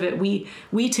the end of it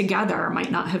we together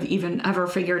might not have even ever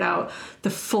figured out the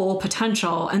full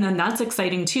potential. And then that's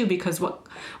exciting too, because what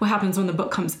happens when the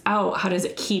book comes out, how does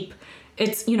it keep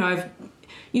it's, you know, I've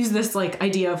used this like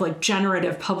idea of like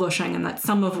generative publishing, and that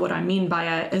some of what I mean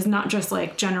by it is not just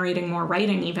like generating more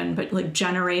writing even, but like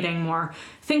generating more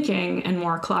thinking and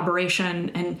more collaboration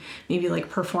and maybe like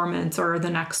performance or the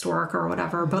next work or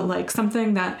whatever, but like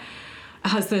something that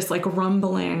has this like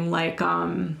rumbling, like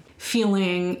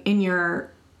feeling in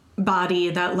your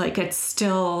body that like it's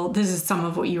still, this is some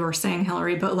of what you were saying,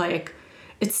 Hillary, but like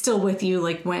it's still with you,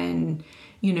 like when,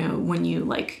 you know, when you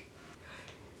like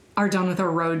are done with a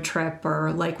road trip,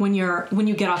 or like when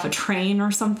you get off a train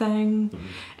or something,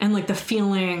 and like the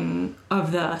feeling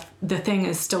of the thing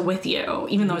is still with you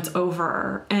even though it's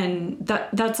over. And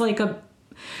that's like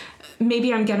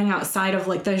maybe I'm getting outside of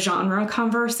like the genre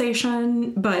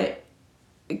conversation, but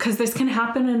because this can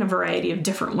happen in a variety of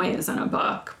different ways in a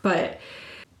book, but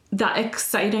that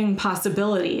exciting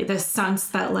possibility, this sense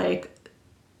that like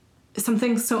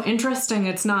something's so interesting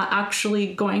it's not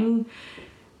actually going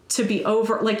to be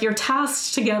over, like your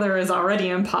task together is already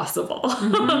impossible.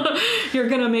 You're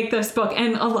gonna make this book,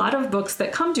 and a lot of books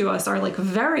that come to us are like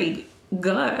very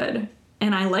good,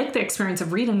 and I like the experience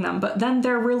of reading them, but then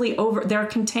they're really they're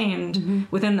contained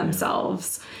within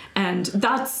themselves. And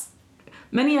that's,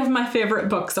 many of my favorite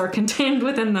books are contained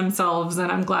within themselves,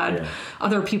 and I'm glad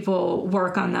other people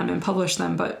work on them and publish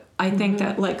them. But I think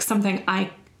that like something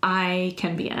I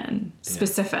can be in,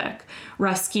 specific,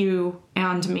 Rescue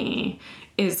and Me,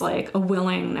 is like a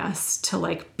willingness to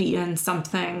like be in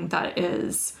something that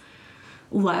is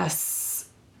less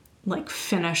like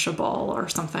finishable or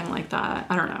something like that.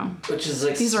 I don't know. Which is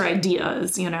like, these are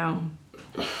ideas, you know.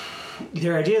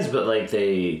 They're ideas, but like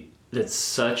that's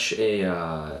such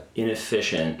a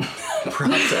inefficient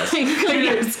process.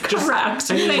 Yes, correct.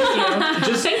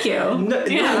 Thank you.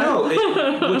 Thank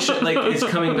you. Which like is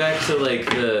coming back to like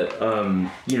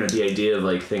the you know, the idea of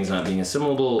like things not being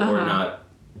assimilable or not.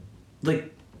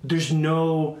 Like there's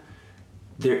no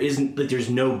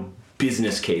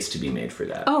business case to be made for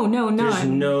that. Oh no, none. There's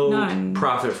none.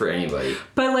 Profit for anybody.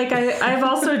 But like I've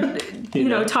also you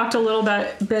know talked a little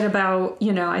bit about,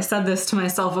 you know, I said this to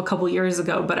myself a couple years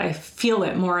ago, but I feel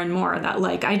it more and more that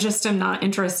like I just am not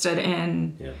interested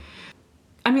in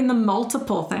I mean the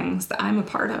multiple things that I'm a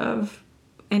part of,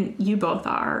 and you both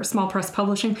are, small press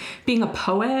publishing, being a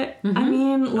poet, I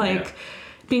mean like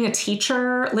being a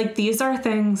teacher, like these are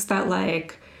things that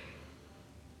like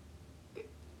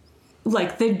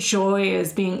the joy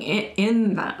is being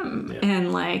in them.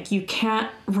 And like you can't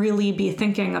really be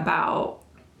thinking about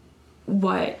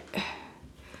what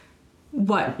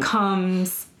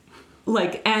comes,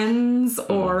 like ends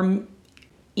or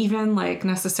even like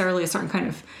necessarily a certain kind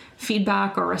of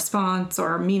feedback or response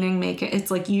or meaning making. It's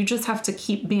like you just have to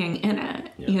keep being in it,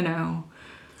 you know?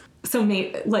 So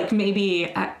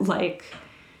maybe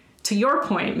to your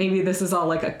point, maybe this is all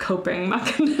like a coping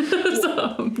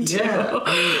mechanism. Yeah,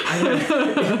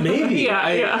 maybe.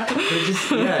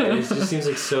 It just seems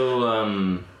like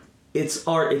so. It's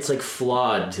art. It's like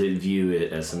flawed to view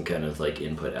it as some kind of like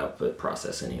input-output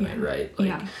process anyway, right?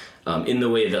 Like, in the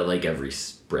way that like every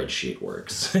spreadsheet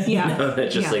works. Yeah, you know? That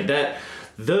just like that.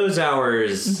 Those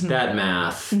hours, that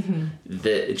math,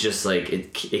 that it just like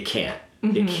it can't.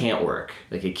 It can't work.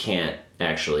 Like it can't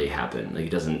actually happen.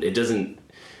 Like it doesn't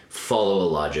follow a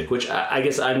logic, which I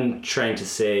guess I'm trying to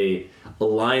say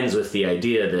aligns with the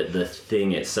idea that the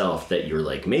thing itself that you're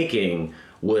like making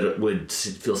would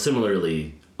feel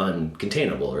similarly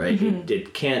uncontainable, right?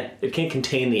 It can't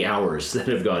contain the hours that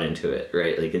have gone into it,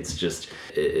 right? Like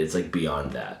it's like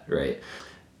beyond that, right?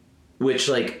 Which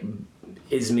like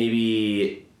is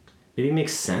maybe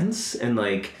makes sense and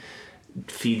like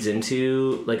feeds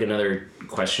into like another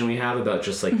question we have about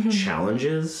just like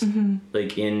challenges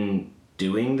like in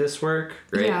doing this work,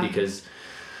 right? Because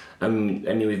I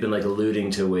mean we've been like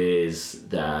alluding to ways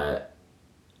that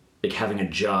like having a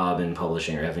job in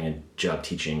publishing or having a job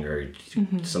teaching or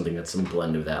something that's some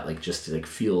blend of that like just like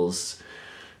feels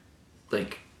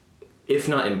like if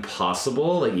not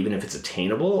impossible, like even if it's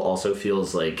attainable, also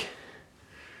feels like,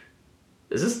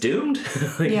 is this doomed?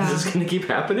 Like, is this going to keep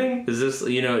happening? Is this,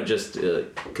 just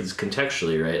because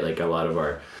contextually, right? Like a lot of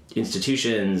our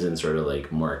institutions and sort of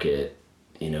like market,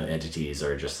 entities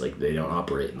are just like, they don't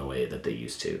operate in the way that they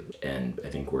used to. And I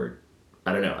think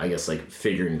I don't know, I guess like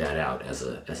figuring that out as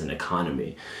an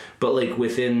economy. But like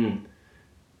within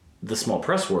the small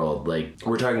press world, like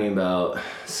we're talking about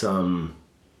some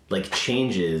like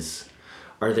changes.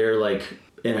 Are there like,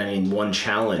 and I mean, one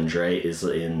challenge, right, is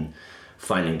in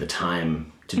finding the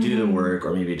time to do the work,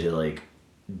 or maybe to like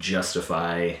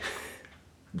justify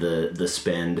the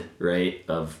spend, right,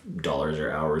 of dollars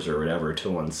or hours or whatever to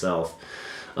oneself.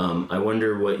 I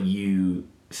wonder what you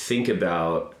think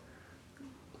about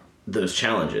those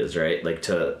challenges, right? Like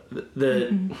to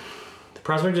the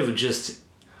prospect of just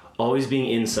always being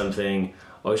in something,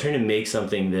 always trying to make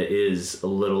something that is a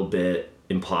little bit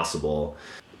impossible.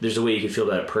 There's a way you could feel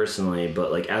about it personally,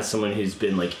 but like as someone who's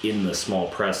been like in the small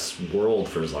press world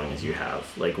for as long as you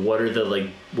have, like what do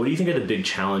you think are the big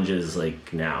challenges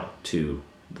like now to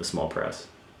the small press?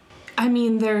 I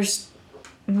mean, there's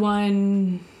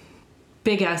one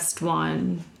biggest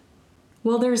one.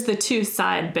 Well, there's the two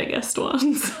side biggest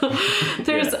ones.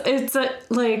 It's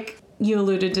like you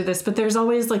alluded to this, but there's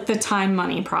always like the time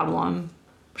money problem.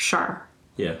 Sure.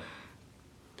 Yeah.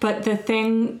 But the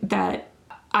thing that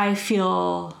I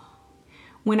feel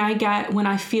when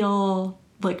I feel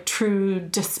like true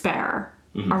despair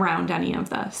around any of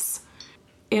this,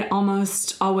 it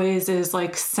almost always is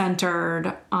like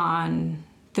centered on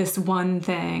this one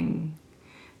thing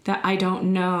that I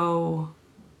don't know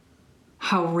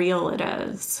how real it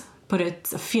is, but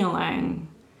it's a feeling,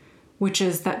 which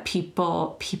is that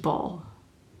people,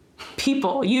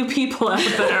 you people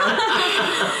out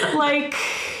there, like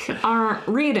aren't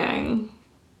reading.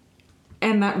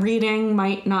 And that reading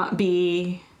might not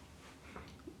be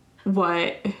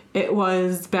what it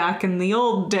was back in the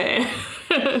old days,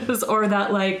 or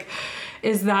that like,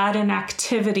 is that an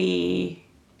activity?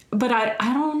 But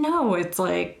I don't know. It's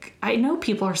like, I know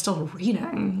people are still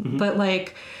reading, but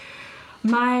like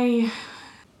my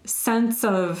sense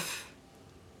of,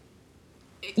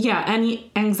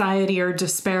 any anxiety or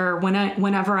despair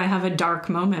whenever I have a dark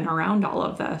moment around all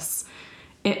of this,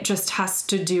 it just has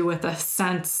to do with a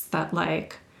sense that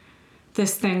like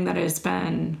this thing that has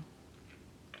been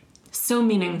so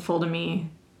meaningful to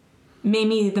me,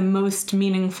 maybe the most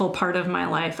meaningful part of my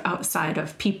life outside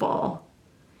of people.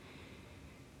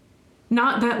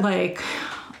 Not that like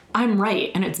I'm right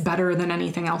and it's better than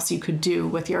anything else you could do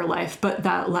with your life, but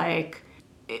that like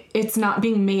it's not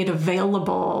being made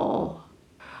available.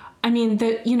 I mean,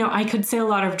 that, I could say a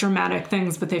lot of dramatic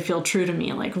things, but they feel true to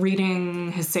me. Like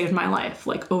reading has saved my life,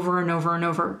 like over and over and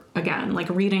over again. Like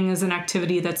reading is an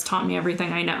activity that's taught me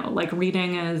everything I know. Like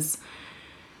reading is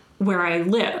where I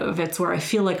live. It's where I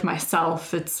feel like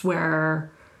myself. It's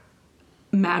where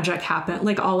magic happens.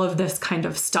 Like all of this kind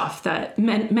of stuff that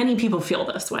many people feel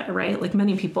this way, right? Like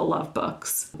many people love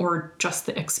books or just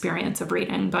the experience of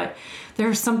reading. But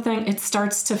there's something, it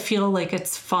starts to feel like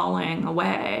it's falling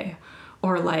away.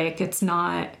 Or like it's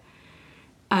not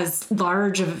as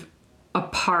large of a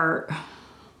part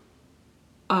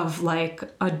of like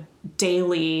a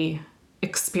daily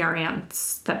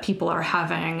experience that people are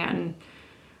having. And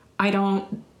I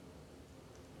don't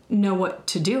know what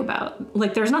to do about.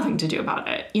 Like, there's nothing to do about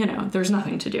it. You know, there's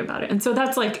nothing to do about it. And so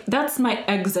that's my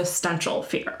existential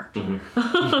fear.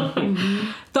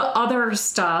 Mm-hmm. The other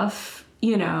stuff,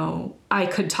 you know, I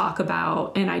could talk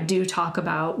about, and I do talk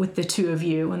about with the two of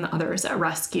you and the others at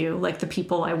Rescue, like the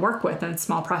people I work with in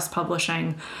small press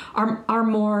publishing are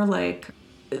more like,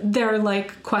 they're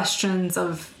like questions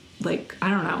of like, I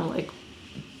don't know, like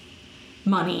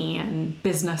money and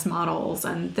business models,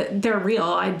 and they're real.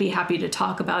 I'd be happy to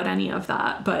talk about any of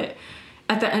that. But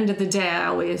at the end of the day, I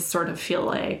always sort of feel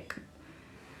like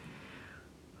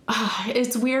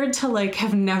it's weird to like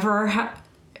have never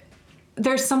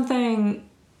there's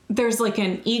like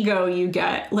an ego you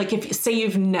get. Like if say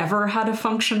you've never had a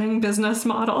functioning business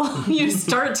model, you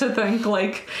start to think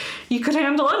like you could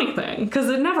handle anything because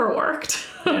it never worked.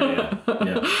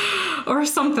 Yeah. Or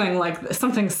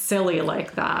something silly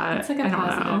like that. It's like a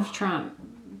positive Trump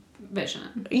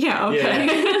vision. Yeah, okay.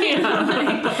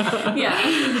 Yeah.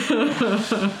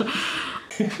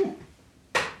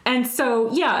 And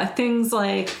so, yeah, things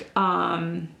like,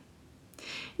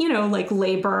 you know, like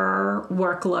labor,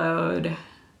 workload,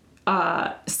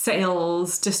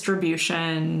 sales,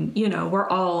 distribution, you know, we're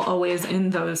all always in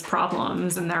those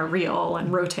problems and they're real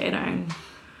and rotating.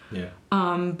 Yeah.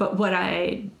 But what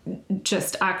I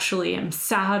just actually am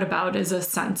sad about is a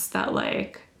sense that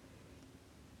like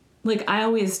I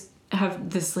always have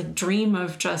this like dream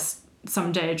of just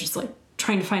someday just like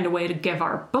trying to find a way to give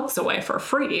our books away for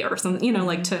free or something, you know,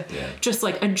 like to just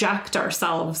like eject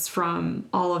ourselves from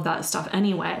all of that stuff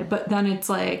anyway. But then it's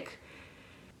like,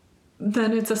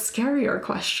 then it's a scarier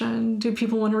question. Do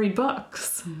people want to read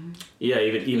books? Yeah,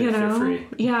 even if they're free.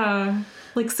 Yeah.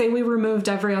 Like, say we removed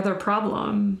every other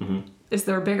problem. Mm-hmm. Is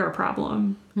there a bigger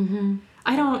problem? Mm-hmm.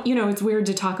 I don't, you know, it's weird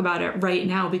to talk about it right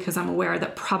now because I'm aware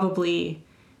that probably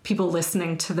people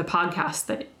listening to the podcast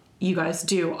that you guys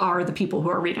do are the people who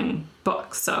are reading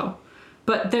books. So,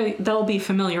 but they'll be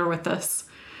familiar with this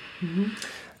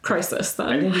crisis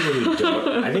then.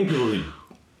 I think people who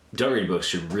don't read books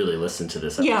should really listen to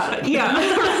this episode. Yeah,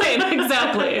 right,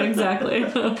 exactly.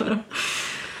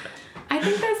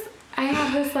 I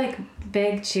have this like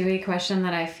big chewy question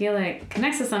that I feel like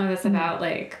connects to some of this about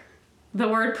like the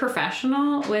word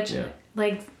professional, which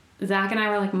like Zach and I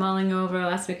were like mulling over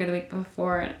last week or the week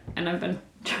before, and I've been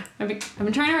trying to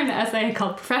write an essay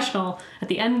called Professional at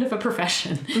the End of a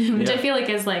Profession, which I feel like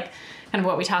is like kind of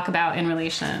what we talk about in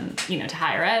relation, you know, to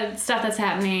higher ed stuff that's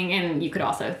happening. And you could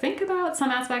also think about some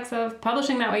aspects of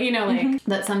publishing that way, you know, like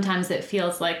that sometimes it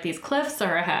feels like these cliffs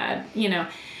are ahead, you know.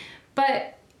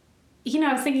 But, you know,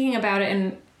 I was thinking about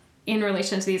it in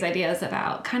relation to these ideas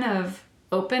about kind of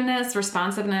openness,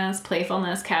 responsiveness,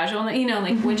 playfulness, casualness, you know,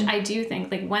 like, which I do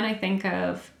think, like, when I think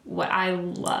of what I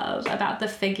love about the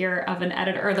figure of an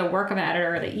editor or the work of an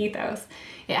editor or the ethos,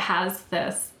 it has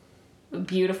this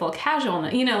beautiful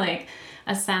casualness, you know, like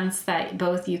a sense that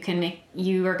both you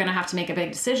are going to have to make a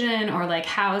big decision or like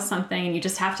house something and you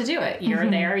just have to do it. You're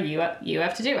there, you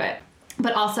have to do it.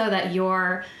 But also that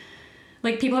you're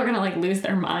like, people are going to like lose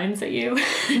their minds at you.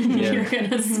 You're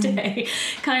going to stay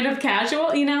kind of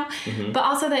casual, you know, but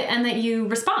also that you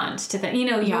respond to that, you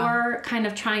know, you're kind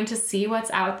of trying to see what's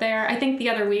out there. I think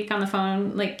the other week on the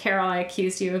phone, like Caryl, I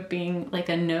accused you of being like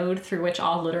a node through which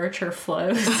all literature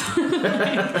flows.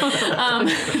 How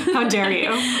dare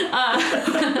you?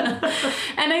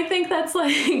 And I think that's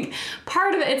like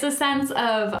part of it. It's a sense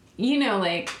of, you know,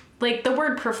 like the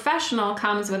word professional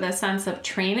comes with a sense of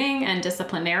training and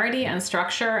disciplinarity and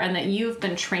structure, and that you've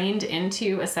been trained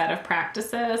into a set of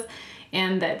practices,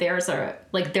 and that there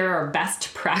are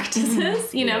best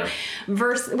practices, you know,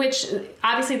 which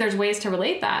obviously there's ways to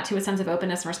relate that to a sense of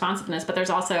openness and responsiveness, but there's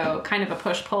also kind of a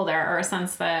push-pull there, or a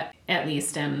sense that, at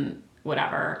least in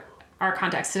whatever our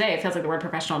context today, it feels like the word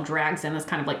professional drags in this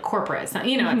kind of like corporate, so,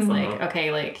 you know, it's like,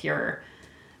 okay, like you're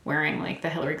wearing like the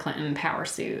Hillary Clinton power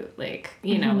suit, like,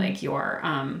 you know, like you're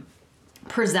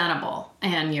presentable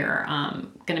and you're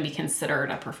going to be considered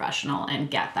a professional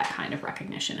and get that kind of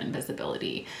recognition and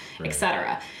visibility,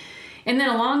 etc. And then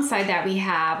alongside that, we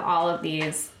have all of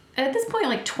these, at this point,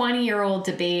 like 20-year-old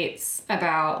debates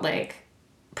about like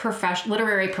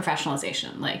literary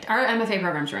professionalization. Like, our MFA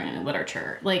programs running in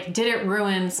literature, like, did it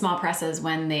ruin small presses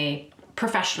when they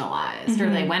professionalized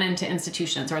or they went into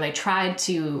institutions or they tried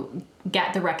to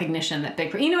get the recognition that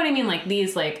big, you know what I mean? Like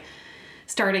these, like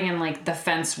starting in like the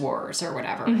fence wars or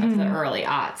whatever of the early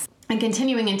aughts and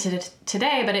continuing into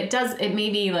today, but it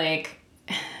maybe like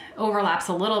overlaps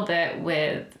a little bit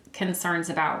with concerns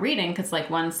about reading. Cause like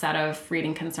one set of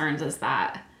reading concerns is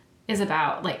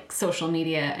about like social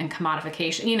media and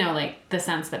commodification, you know, like the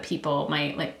sense that people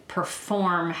might like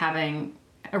perform having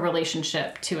a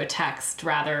relationship to a text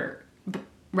rather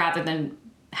than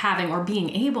having or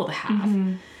being able to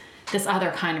have this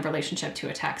other kind of relationship to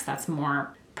a text that's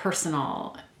more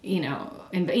personal,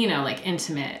 like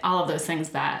intimate, all of those things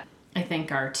that I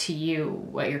think are to you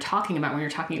what you're talking about when you're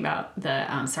talking about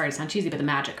the, sorry to sound cheesy, but the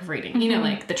magic of reading,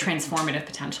 like the transformative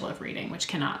potential of reading, which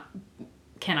cannot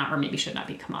or maybe should not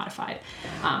be commodified,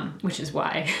 which is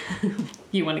why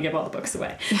you want to give all the books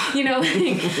away,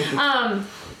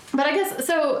 but I guess,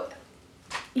 so,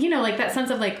 like that sense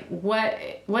of like,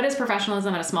 what is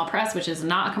professionalism at a small press, which is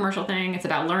not a commercial thing. It's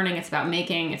about learning. It's about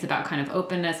making. It's about kind of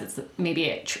openness. It's maybe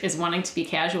it is wanting to be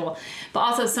casual, but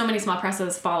also so many small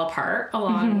presses fall apart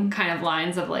along kind of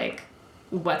lines of like,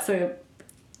 what's a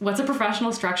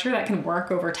professional structure that can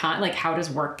work over time? Like, how does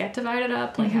work get divided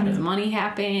up? Like, how does money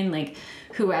happen? Like,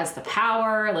 who has the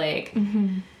power? Like,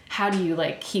 how do you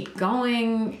like keep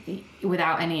going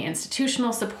without any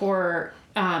institutional support?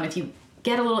 If you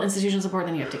get a little institutional support,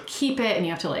 then you have to keep it, and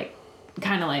you have to like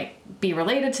kind of like be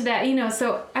related to that,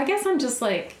 so I guess I'm just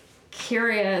like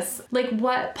curious, like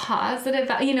what positive,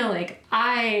 to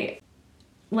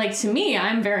me,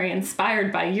 I'm very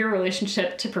inspired by your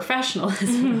relationship to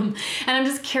professionalism. And I'm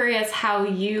just curious how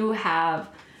you have,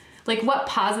 like, what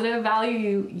positive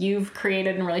value you've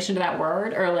created in relation to that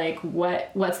word, or like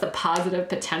what's the positive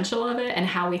potential of it, and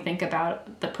how we think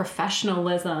about the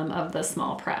professionalism of the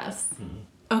small press.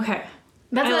 Okay.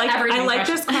 I like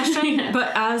this question,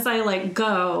 but as I like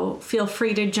go, feel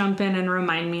free to jump in and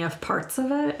remind me of parts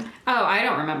of it. Oh, I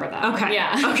don't remember that. Okay.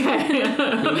 Yeah. Okay.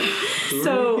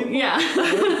 So yeah.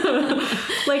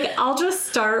 like, I'll just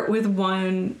start with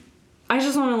one. I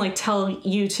just want to like tell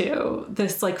you two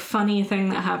this like funny thing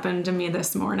that happened to me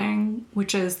this morning,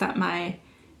 which is that my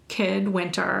kid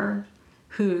Winter,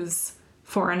 who's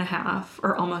 4.5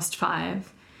 or almost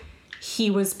 5, he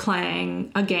was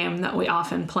playing a game that we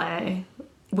often play,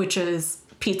 which is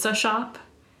Pizza Shop.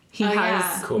 He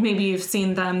has, Cool. Maybe you've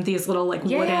seen them, these little like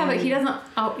wooden... Yeah, but he doesn't...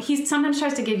 Oh, he sometimes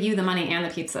tries to give you the money and the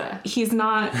pizza. He's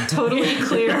not totally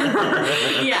clear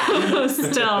Yeah.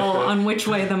 still on which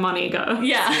way the money goes.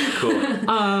 Yeah.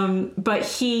 Cool. But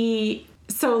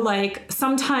so like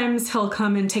sometimes he'll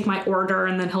come and take my order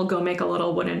and then he'll go make a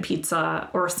little wooden pizza,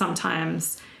 or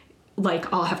sometimes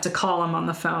like I'll have to call him on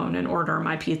the phone and order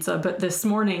my pizza. But this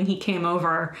morning he came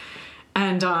over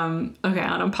and, okay,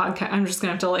 on a podcast, I'm just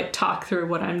gonna have to like talk through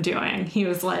what I'm doing. He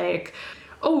was like,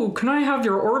 "Oh, can I have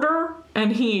your order?"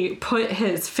 And he put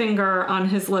his finger on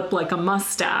his lip like a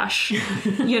mustache,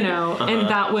 and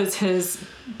that was his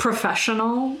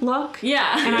professional look.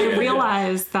 Yeah. And I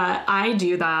realized that I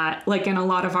do that like in a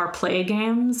lot of our play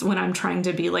games when I'm trying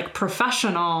to be like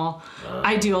professional.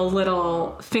 I do a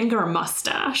little finger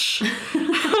mustache.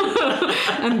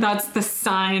 And that's the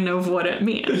sign of what it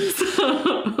means.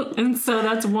 And so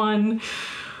that's one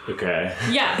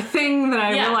thing that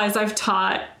I realize I've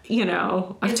taught,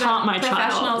 I've taught my child.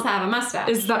 Professionals have a mustache.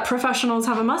 Is that professionals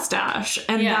have a mustache.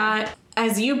 And that,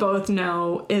 as you both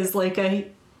know, is like a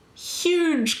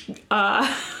huge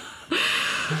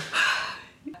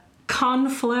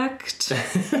conflict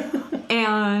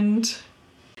and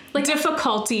like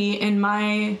difficulty in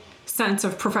my sense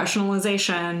of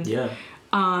professionalization.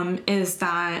 Is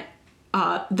that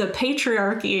the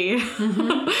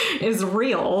patriarchy is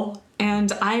real,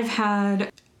 and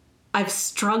I've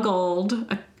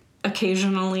struggled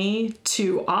occasionally,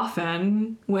 too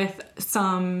often, with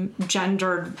some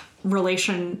gendered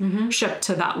relationship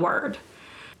to that word.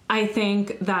 I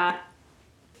think that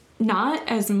not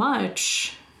as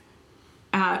much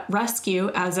at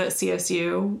Rescue as at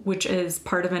CSU, which is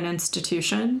part of an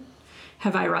institution,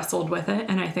 have I wrestled with it.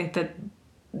 And I think that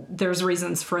there's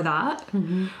reasons for that.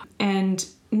 And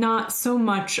not so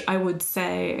much, I would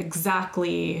say,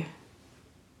 exactly...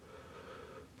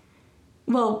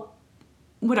 Well,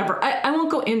 whatever. I won't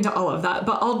go into all of that,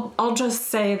 but I'll just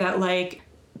say that, like,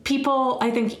 people,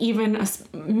 I think even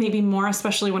maybe more,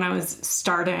 especially when I was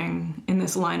starting in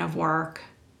this line of work,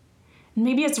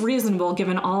 maybe it's reasonable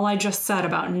given all I just said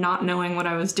about not knowing what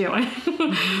I was doing,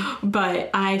 but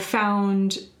I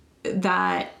found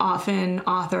that often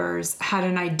authors had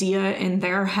an idea in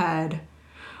their head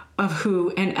of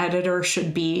who an editor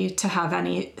should be to have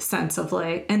any sense of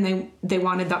like, and they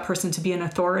wanted that person to be an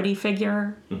authority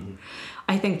figure.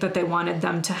 I think that they wanted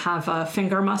them to have a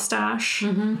finger mustache.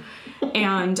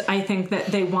 And I think that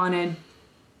they wanted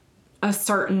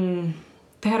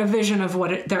they had a vision of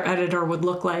what their editor would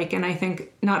look like. And I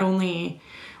think not only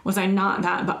was I not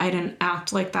that, but I didn't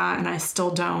act like that. And I still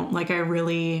don't. Like, I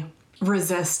really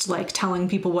resist like telling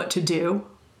people what to do.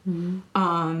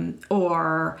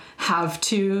 or have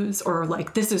tos, or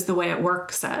like, this is the way it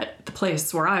works at the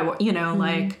place where I,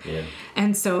 like,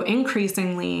 and so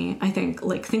increasingly, I think,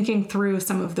 like, thinking through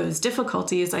some of those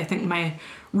difficulties, I think my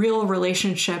real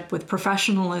relationship with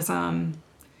professionalism,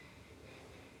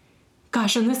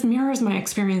 gosh, and this mirrors my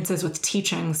experiences with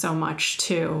teaching so much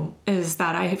too, is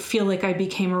that I feel like I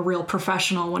became a real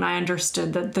professional when I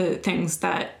understood that the things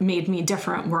that made me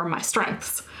different were my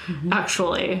strengths,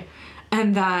 actually.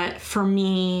 And that for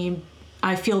me,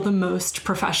 I feel the most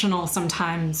professional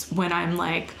sometimes when I'm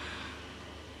like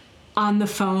on the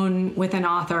phone with an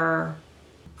author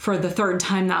for the third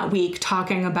time that week,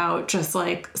 talking about just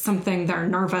like something they're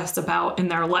nervous about in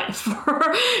their life,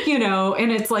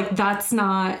 and it's like, that's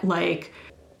not like,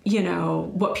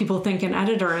 what people think an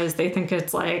editor is. They think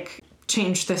it's like,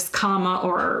 change this comma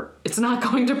or it's not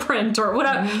going to print or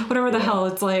whatever the hell.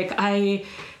 It's like, I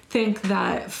think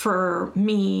that for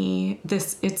me,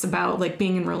 it's about like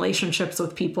being in relationships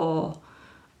with people,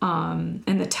 and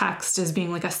the text is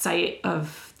being like a site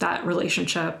of that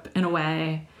relationship in a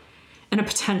way, and a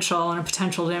potential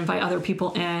to invite other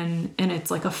people in. And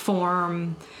it's like a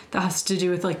form that has to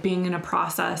do with like being in a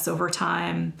process over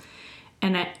time.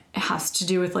 And it has to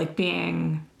do with like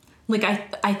being like,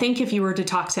 I think if you were to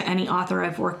talk to any author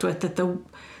I've worked with, that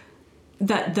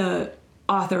the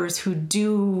authors who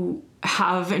do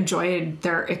have enjoyed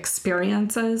their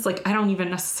experiences, like, I don't even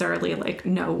necessarily like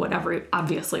know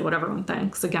obviously what everyone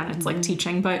thinks. Again, it's like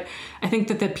teaching, but I think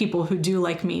that the people who do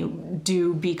like me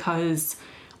do because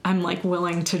I'm like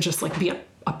willing to just like be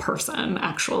a person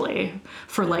actually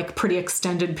for like pretty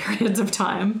extended periods of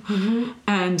time,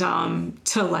 and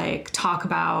to like talk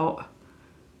about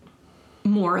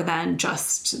more than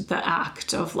just the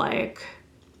act of like,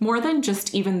 more than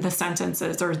just even the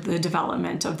sentences or the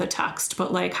development of the text,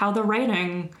 but like how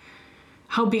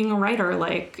being a writer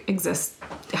like exists,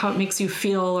 how it makes you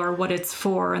feel, or what it's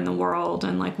for in the world,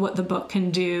 and like what the book can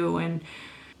do and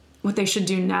what they should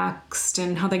do next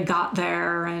and how they got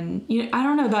there. And I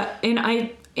don't know that, and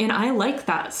I like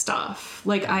that stuff.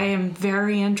 Like, I am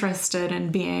very interested in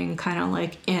being kind of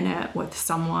like in it with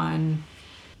someone.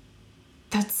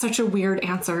 That's such a weird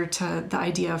answer to the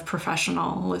idea of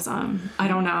professionalism. I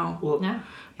don't know. Well, Yeah.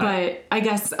 But I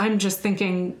guess I'm just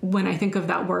thinking, when I think of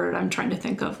that word, I'm trying to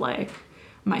think of like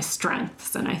my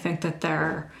strengths. And I think that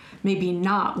they're maybe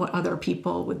not what other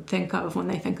people would think of when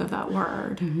they think of that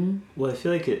word. Well, I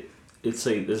feel like it's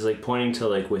like pointing to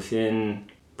like within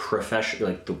profession,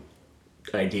 like the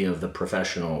idea of the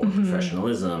professional or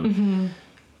professionalism.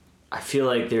 I feel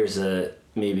like there's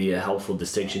maybe a helpful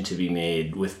distinction to be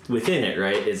made within it,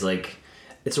 right? Is like,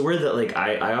 it's a word that like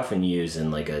I often use in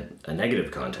like a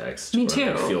negative context. Me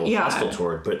too. I feel hostile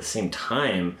toward, but at the same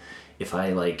time, if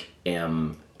I like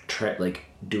am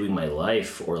doing my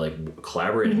life or like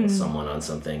collaborating with someone on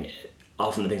something,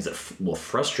 often the things that will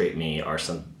frustrate me are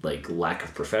some like lack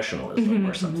of professionalism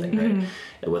or something, right?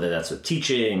 And whether that's with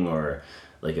teaching or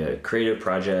like a creative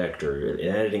project or an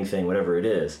editing thing, whatever it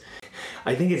is.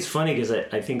 I think it's funny because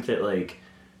I think that like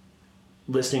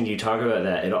listening to you talk about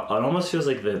that, it almost feels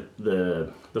like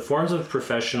the forms of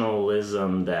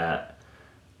professionalism that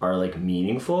are like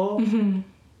meaningful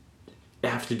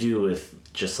have to do with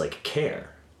just like care.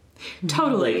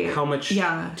 Totally. Like, how much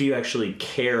do you actually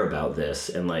care about this?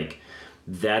 And like,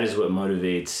 that is what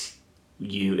motivates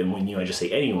you, and when I just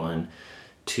say anyone,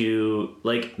 to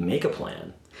like make a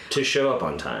plan, to show up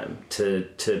on time, to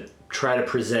try to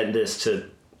present this to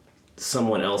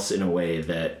someone else in a way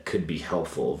that could be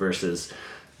helpful, versus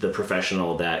the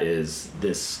professional that is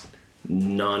this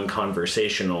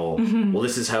non-conversational, well,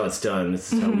 this is how it's done,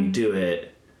 this is how we do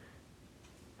it,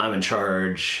 I'm in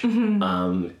charge,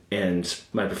 and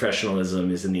my professionalism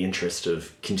is in the interest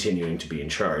of continuing to be in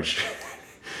charge.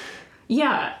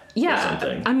 Yeah.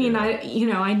 I mean,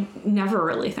 I never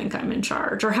really think I'm in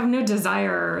charge or have no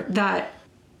desire that,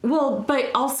 well,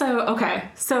 but also, okay,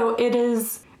 so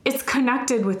it's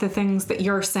connected with the things that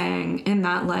you're saying, in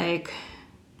that like,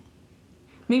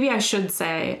 maybe I should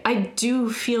say, I do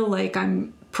feel like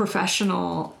I'm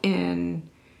professional in,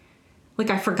 like,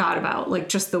 I forgot about like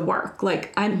just the work.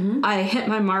 Like I hit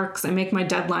my marks, I make my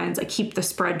deadlines, I keep the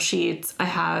spreadsheets,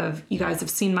 you guys have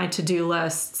seen my to-do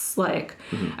lists. Like,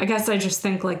 I guess I just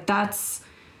think like that's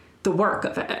the work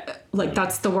of it. Like,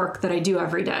 that's the work that I do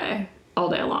every day, all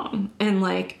day long. And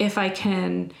like, if I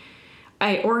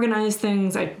organize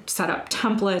things, I set up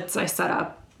templates, I set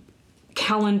up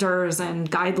calendars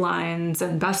and guidelines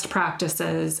and best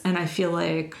practices. And I feel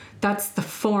like that's the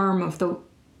form of the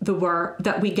work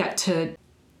that we get to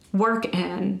work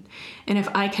in. And if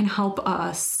I can help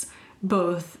us,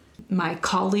 both my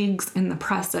colleagues in the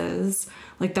presses,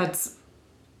 like, that's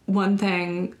one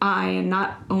thing and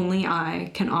not only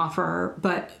I can offer,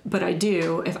 but I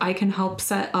do, if I can help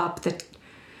set up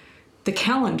the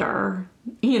calendar,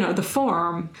 the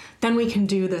form, then we can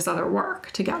do this other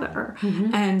work together.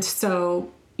 And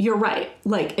so you're right.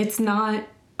 Like, it's not,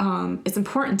 it's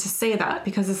important to say that,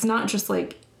 because it's not just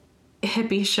like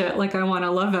hippie shit, like I want to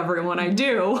love everyone I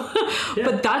do.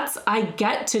 But I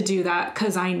get to do that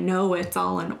because I know it's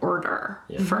all in order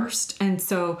first. And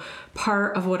so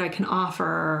part of what I can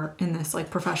offer in this like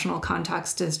professional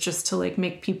context is just to like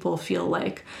make people feel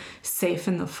like safe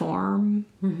in the form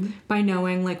by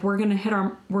knowing like we're gonna hit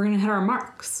our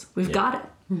marks. We've got it.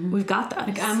 We've got that.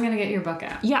 Like, I'm gonna get your book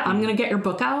out. Yeah, I'm gonna get your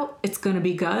book out. It's gonna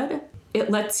be good. It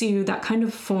lets you, that kind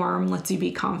of form lets you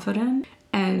be confident.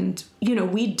 And,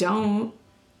 we don't,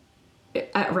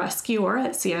 at Rescue or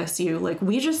at CSU, like,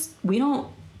 we don't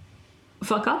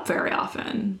fuck up very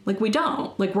often. Like, we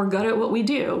don't. Like, we're good at what we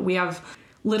do. We have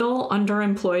little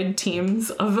underemployed teams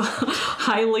of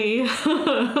highly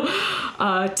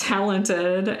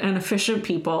talented and efficient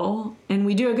people, and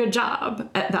we do a good job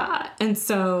at that. And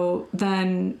so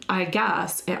then I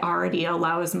guess it already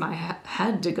allows my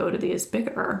head to go to these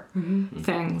bigger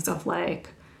things of like,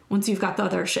 once you've got the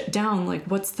other shit down, like,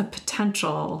 what's the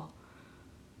potential?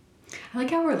 I like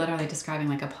how we're literally describing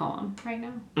like a poem right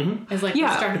now. It's like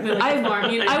Yeah, starting with like a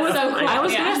form. I was so cool. I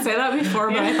was gonna say that before,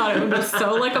 but I thought it would be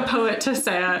so like a poet to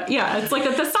say it. Yeah, it's like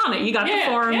the sonnet. You got the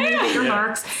form, you get your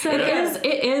marks. So it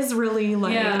is really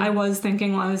like I was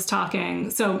thinking while I was talking.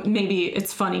 So maybe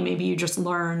it's funny. Maybe you just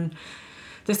learn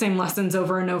the same lessons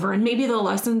over and over, and maybe the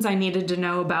lessons I needed to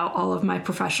know about all of my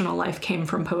professional life came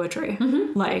from poetry.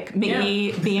 Like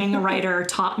maybe being a writer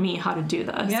taught me how to do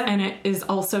this. And it is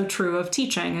also true of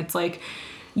teaching. It's like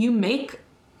you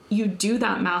do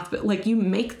that math, but like you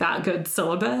make that good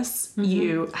syllabus,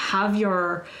 you have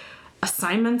your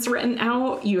assignments written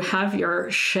out, you have your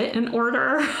shit in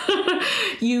order.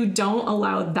 You don't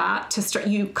allow that to start.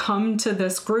 You come to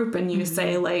this group and you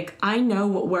say like, I know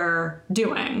what we're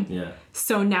doing.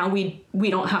 So now we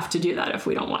don't have to do that if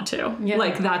we don't want to.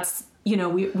 Like that's,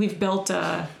 we've built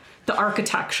the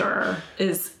architecture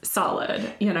is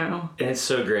solid, And it's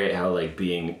so great how like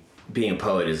being a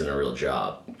poet isn't a real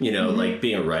job, like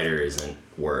being a writer isn't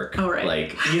work. Oh, right.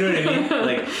 Like, you know what I mean?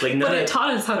 Like none but it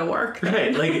taught us how to work.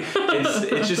 Right. Like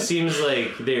it just seems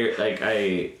like they're like,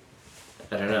 I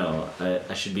don't know,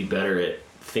 I should be better at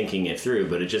thinking it through,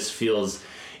 but it feels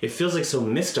like so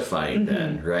mystifying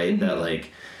then, right? That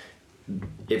like,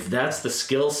 if that's the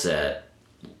skill set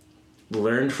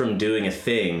learned from doing a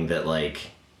thing that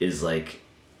like is like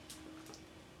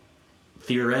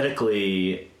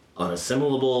theoretically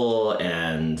unassimilable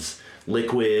and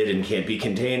liquid and can't be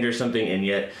contained or something, and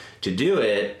yet to do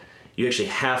it you actually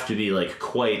have to be like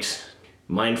quite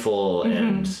mindful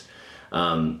and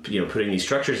putting these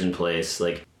structures in place.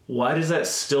 Like, why does that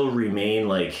still remain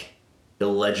like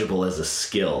illegible as a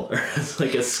skill or as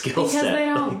like a skill set? Because they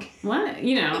don't like, want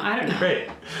it. I don't know. right.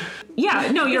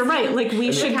 Yeah, no, you're right. Like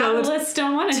we should go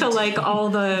don't want to like all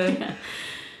the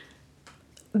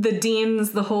the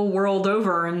deans the whole world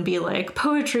over and be like,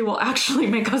 poetry will actually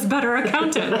make us better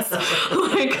accountants.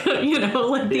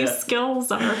 These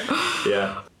skills are.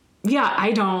 Yeah,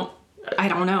 I don't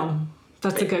know.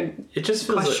 That's a good it just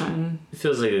feels question. It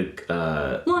feels like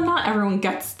well, not everyone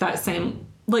gets that same,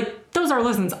 like, those are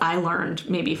lessons I learned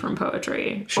maybe from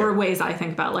poetry or ways I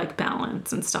think about like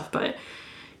balance and stuff, but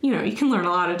you can learn a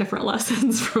lot of different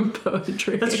lessons from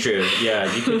poetry. That's true.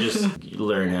 Yeah, you can just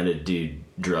learn how to do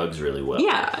drugs really well.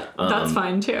 Yeah, that's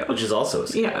fine too. Which is also a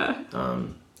skill. Yeah.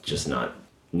 Just not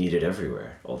needed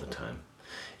everywhere all the time.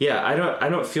 Yeah, I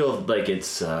don't feel like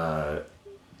it's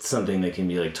something that can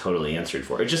be like totally answered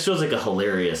for. It just feels like a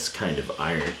hilarious kind of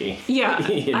irony. Yeah,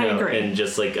 I agree. And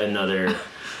just like another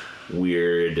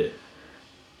weird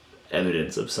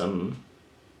evidence of some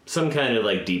kind of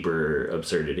like deeper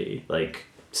absurdity, like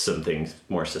something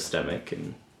more systemic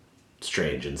and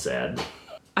strange and sad.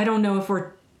 I don't know if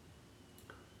we're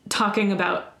talking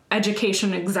about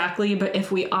education exactly, but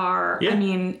if we are, I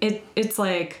mean, it's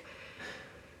like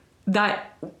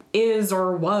that is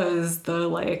or was the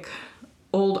like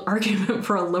old argument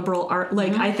for a liberal art.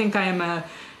 Like, I think I am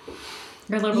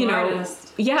You're a liberal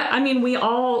artist. Yeah, I mean, we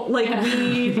all, like,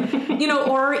 we,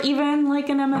 or even, like,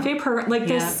 an MFA program, like,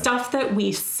 the stuff that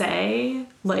we say,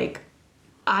 like,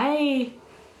 I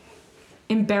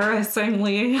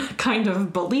embarrassingly kind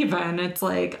of believe in. It's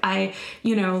like,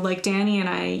 like, Danny and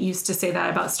I used to say that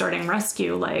about starting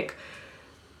Rescue, like,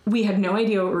 we had no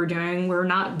idea what we were doing. We're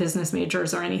not business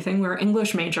majors or anything. We were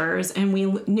English majors, and we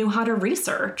knew how to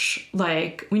research.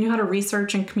 Like, we knew how to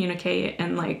research and communicate,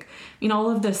 and, like, all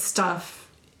of this stuff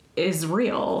is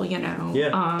real, you know? Yeah.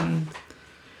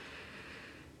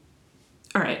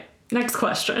 All right. Next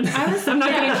question. I'm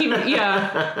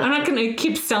not going to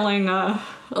keep selling a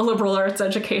liberal arts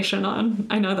education on.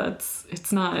 I know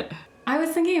it's not. I was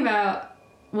thinking about,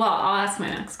 well, I'll ask my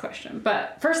next question,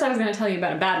 but first I was going to tell you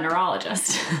about a bad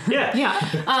neurologist. Yeah. Yeah.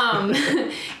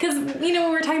 Because, you know, when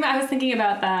we were talking about, I was thinking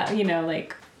about that, you know,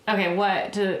 like, okay,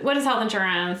 what does health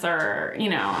insurance or, you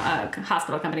know, a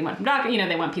hospital company want from doctor? You know,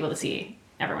 they want people to see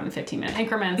everyone in 15-minute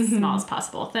increments, smallest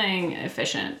possible thing,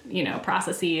 efficient, you know,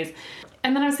 processes.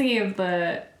 And then I was thinking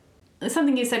of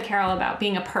something you said, Caryl, about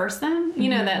being a person, you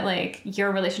know, that like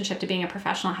your relationship to being a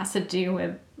professional has to do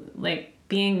with like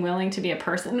being willing to be a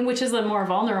person, which is a more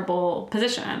vulnerable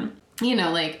position, you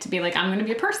know, like to be like, I'm going to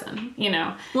be a person, you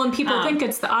know. Well, and people think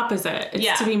it's the opposite.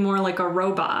 It's to be more like a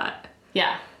robot.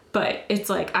 Yeah. But it's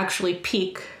like actually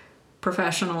peak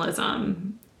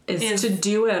professionalism is to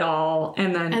do it all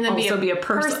and then also be a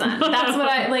person. That's what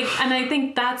I like. And I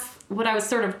think that's what I was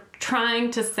sort of trying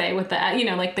to say with the, you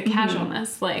know, like the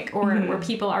casualness, like, or where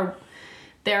people are,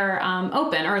 they're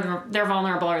open or they're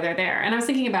vulnerable or they're there. And I was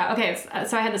thinking about, okay,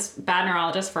 so I had this bad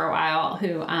neurologist for a while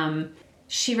who,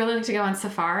 she really liked to go on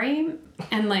safari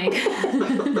and like,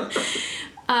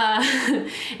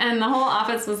 and the whole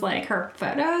office was like her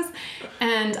photos.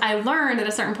 And I learned at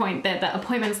a certain point that the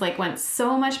appointments like went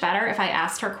so much better if I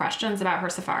asked her questions about her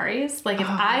safaris. Like if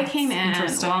I came in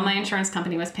while my insurance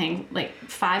company was paying like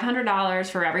 $500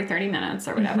 for every 30 minutes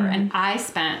or whatever, and I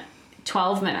spent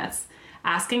 12 minutes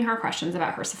asking her questions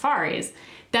about her safaris,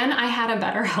 then I had a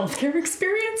better healthcare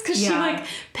experience because she like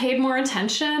paid more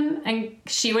attention and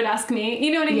she would ask me,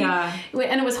 you know what I mean? Yeah.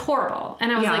 And it was horrible.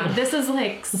 And I was like, this is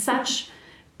like such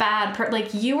bad,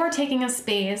 like you are taking a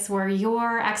space where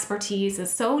your expertise is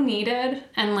so needed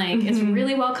and like it's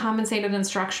really well compensated and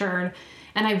structured.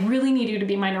 And I really need you to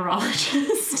be my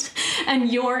neurologist.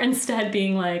 And you're instead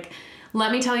being like,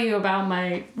 let me tell you about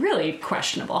my really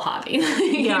questionable hobby.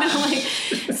 You know, like,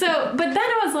 so, but then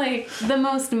it was like the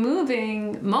most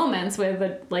moving moments with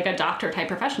a doctor type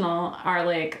professional are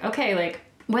like, okay, like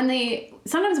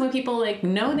sometimes when people like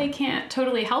know they can't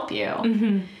totally help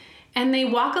you and they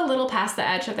walk a little past the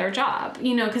edge of their job,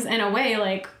 you know, because in a way,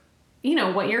 like, you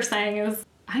know, what you're saying is,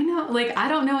 I know, like, I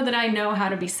don't know that I know how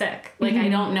to be sick. Like, I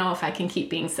don't know if I can keep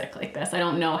being sick like this. I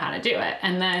don't know how to do it.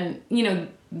 And then, you know,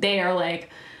 they are like,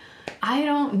 I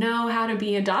don't know how to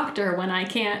be a doctor when I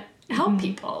can't help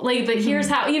people. Like, but here's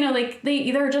how, you know, like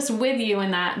they're just with you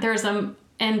in that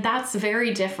and that's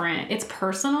very different. It's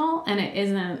personal and it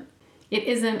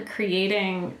isn't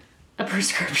creating a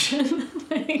prescription.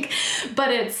 Like,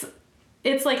 but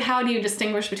it's like, how do you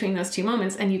distinguish between those two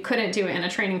moments? And you couldn't do it in a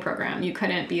training program. You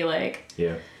couldn't be like,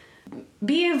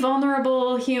 be a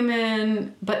vulnerable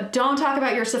human, but don't talk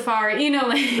about your safari. You know,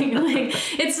 like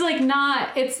it's like not.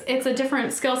 It's a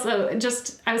different skill. So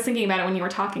just I was thinking about it when you were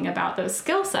talking about those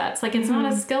skill sets. Like it's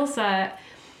not a skill set.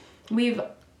 We've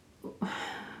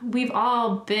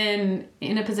all been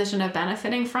in a position of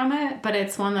benefiting from it, but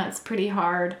it's one that's pretty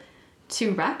hard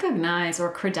to recognize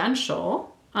or credential.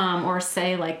 Or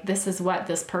say like, this is what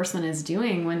this person is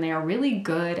doing when they are really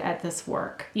good at this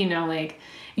work, you know, like,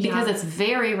 because it's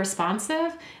very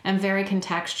responsive and very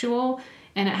contextual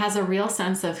and it has a real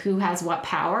sense of who has what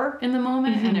power in the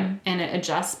moment and it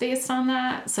adjusts based on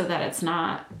that so that it's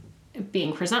not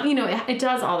being presumptive, you know, it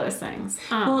does all those things.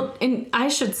 Well, and I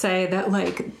should say that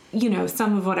like, you know,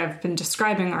 some of what I've been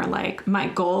describing are like my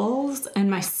goals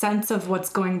and my sense of what's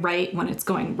going right when it's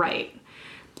going right.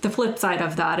 The flip side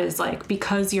of that is like,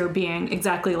 because you're being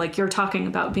exactly like you're talking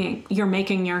about you're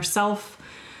making yourself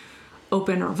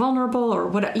open or vulnerable or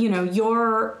what, you know,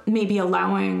 you're maybe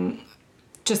allowing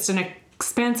just an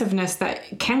expansiveness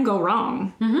that can go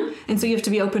wrong. And so you have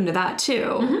to be open to that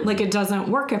too. Like it doesn't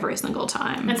work every single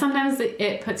time. And sometimes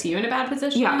it puts you in a bad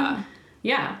position.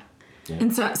 Yeah.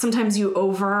 And so sometimes you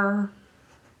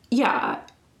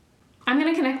I'm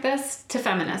going to connect this to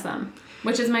feminism,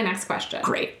 which is my next question.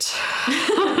 Great.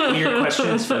 Your question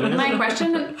is feminism? My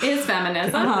question is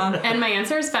feminism, and my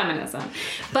answer is feminism.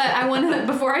 But I want to,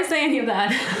 before I say any of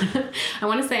that, I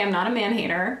want to say I'm not a man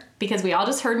hater because we all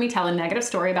just heard me tell a negative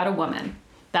story about a woman.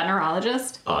 That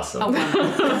neurologist. Awesome. A woman.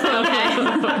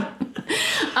 Okay.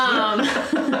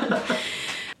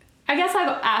 I guess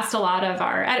I've asked a lot of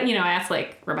I asked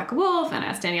like Rebecca Wolf and I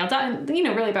asked Danielle Dutton, you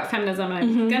know, really about feminism.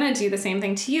 And I'm going to do the same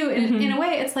thing to you. In a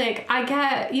way, it's like, I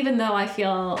get, even though I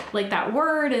feel like that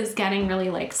word is getting really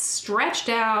like stretched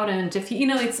out and, you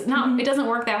know, it's not, it doesn't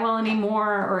work that well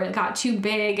anymore, or it got too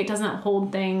big. It doesn't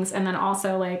hold things. And then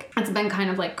also like, it's been kind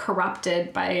of like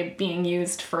corrupted by being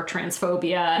used for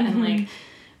transphobia and like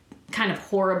kind of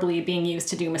horribly being used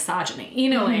to do misogyny. You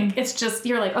know, like, it's just,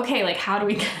 you're like, okay, like, how do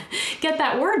we get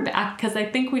that word back? Because I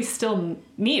think we still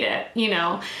need it, you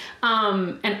know?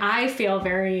 And I feel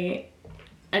very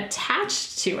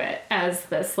attached to it as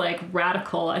this, like,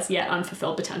 radical, as yet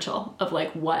unfulfilled potential of,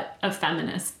 like, what a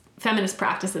feminist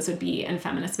practices would be and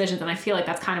feminist visions. And I feel like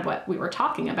that's kind of what we were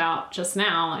talking about just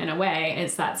now, in a way,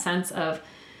 is that sense of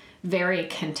very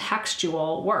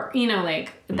contextual work, you know,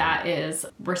 like that is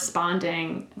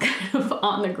responding kind of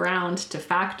on the ground to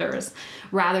factors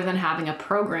rather than having a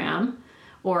program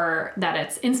or that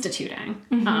it's instituting.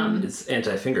 It's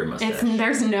anti-finger mustache.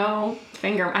 There's no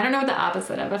finger. I don't know what the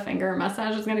opposite of a finger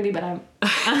mustache is going to be, but I'm.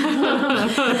 But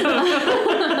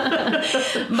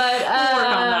Work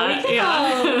on that.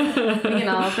 We can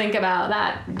all think about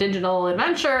that digital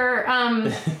adventure.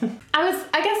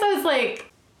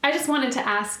 I just wanted to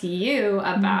ask you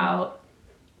about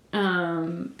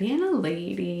being a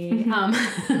lady,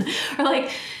 or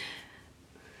like.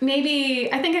 Maybe,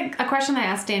 I think a question I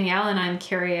asked Danielle, and I'm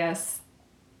curious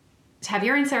to have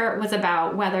your answer, was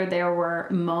about whether there were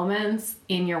moments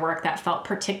in your work that felt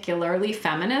particularly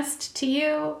feminist to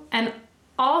you. And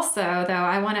also, though,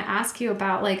 I want to ask you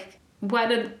about, like,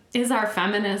 what is our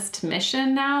feminist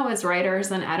mission now as writers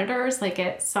and editors? Like,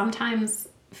 it sometimes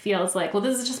feels like, well,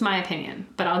 this is just my opinion,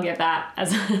 but I'll give that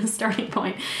as a starting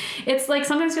point. It's like,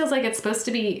 sometimes feels like it's supposed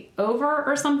to be over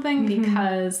or something,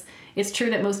 because it's true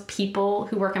that most people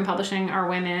who work in publishing are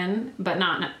women, but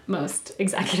not most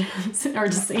executives or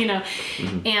just, you know,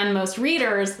 and most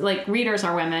readers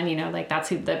are women, you know, like that's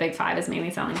who the Big Five is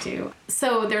mainly selling to.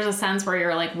 So there's a sense where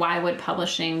you're like, why would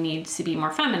publishing need to be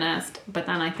more feminist? But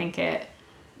then I think it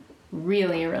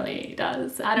really, really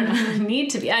does. I don't know, need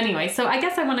to be. Anyway, so I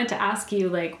guess I wanted to ask you,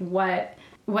 like, what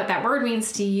that word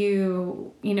means to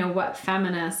you, you know, what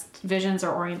feminist visions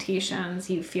or orientations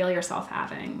you feel yourself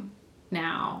having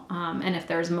now, and if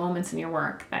there's moments in your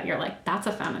work that you're like, that's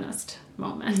a feminist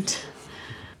moment.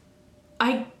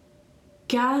 I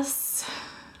guess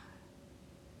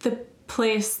the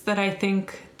place that I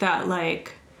think that,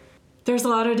 like, there's a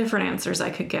lot of different answers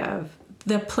I could give.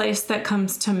 The place that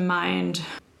comes to mind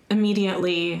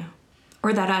immediately,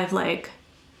 or that I've, like,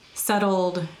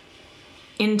 settled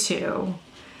into,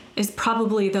 is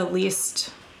probably the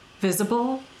least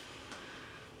visible,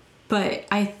 but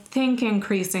I think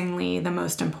increasingly the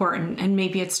most important, and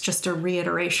maybe it's just a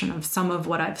reiteration of some of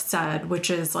what I've said, which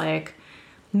is, like,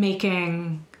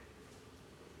 making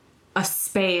a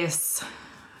space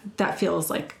that feels,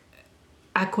 like,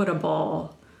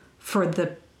 equitable for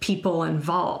the people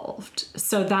involved.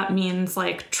 So that means,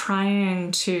 like,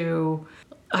 trying to,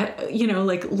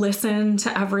 like, listen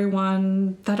to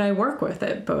everyone that I work with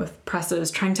at both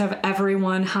presses, trying to have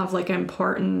everyone have, like,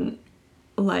 important,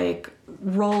 like,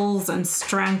 roles and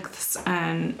strengths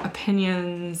and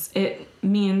opinions. It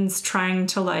means trying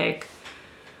to, like,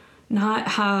 not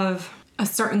have a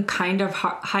certain kind of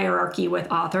hierarchy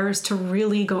with authors, to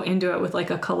really go into it with, like,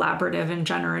 a collaborative and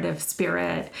generative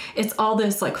spirit. It's all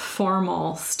this, like,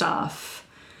 formal stuff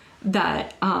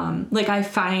that, like, I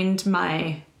find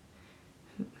my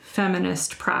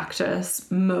feminist practice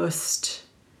most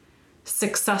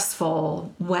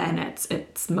successful when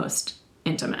it's most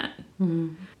intimate.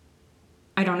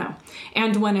 I don't know.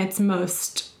 And when it's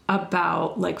most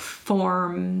about, like,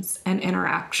 forms and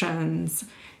interactions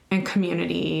and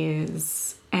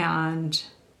communities and,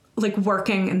 like,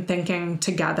 working and thinking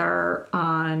together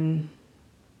on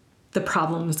the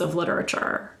problems of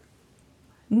literature.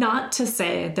 Not to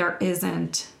say there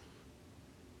isn't,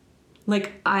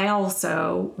 like,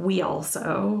 we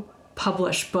also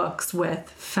publish books with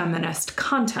feminist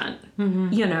content,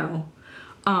 you know,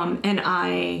 and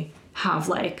I have,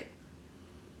 like,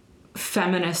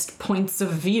 feminist points of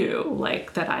view,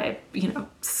 like, that I, you know,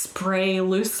 spray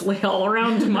loosely all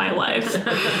around my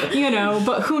life, you know,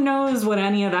 but who knows what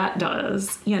any of that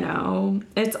does, you know.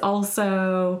 It's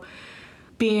also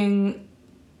being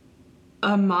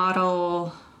a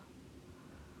model.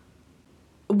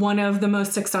 One of the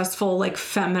most successful, like,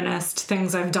 feminist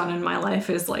things I've done in my life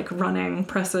is, like, running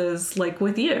presses, like,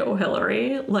 with you,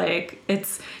 Hillary. Like,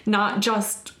 it's not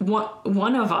just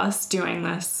one of us doing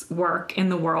this work in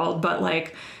the world, but,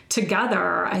 like,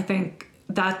 together. I think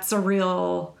that's a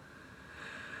real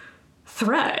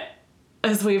threat,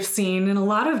 as we've seen in a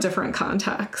lot of different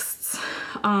contexts.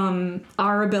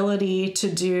 Our ability to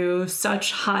do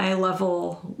such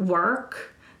high-level work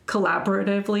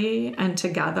collaboratively and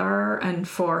together and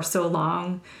for so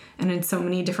long and in so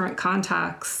many different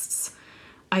contexts,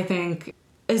 I think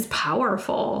is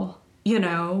powerful. you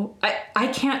know, I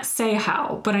can't say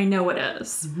how, but I know it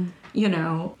is. You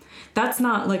know, that's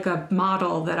not like a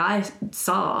model that I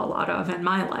saw a lot of in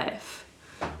my life.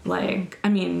 Like, I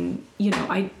mean, you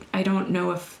know, I don't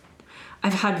know if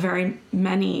I've had very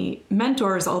many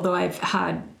mentors, although I've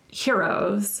had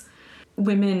heroes,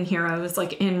 women heroes,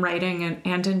 like in writing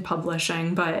and in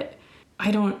publishing, but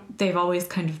they've always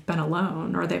kind of been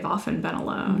alone, or they've often been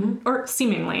alone, or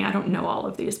seemingly. I don't know all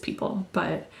of these people,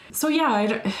 but so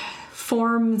yeah,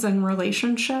 forms and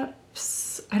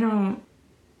relationships, I don't,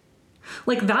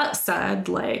 like, that said,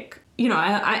 like, you know,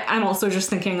 I'm also just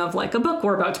thinking of like a book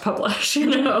we're about to publish, you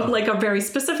know, like a very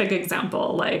specific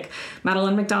example, like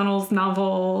Madeline McDonald's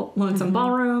novel, Lonesome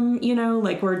Ballroom, you know,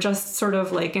 like we're just sort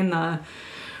of like in the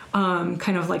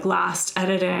kind of like last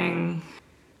editing,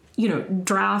 you know,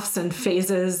 drafts and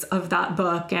phases of that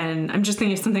book. And I'm just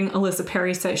thinking of something Alyssa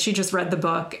Perry said. She just read the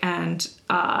book and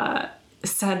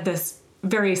said this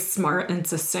very smart and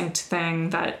succinct thing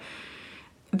that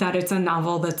it's a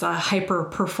novel that's a hyper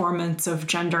performance of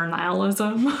gender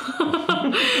nihilism.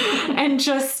 And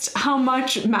just how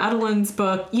much Madeline's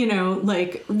book, you know,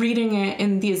 like reading it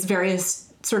in these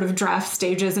various sort of draft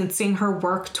stages and seeing her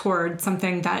work toward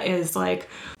something that is like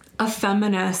a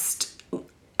feminist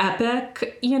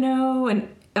epic, you know, and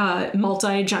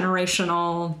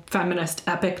multi-generational feminist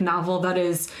epic novel that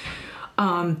is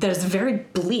very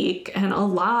bleak, and a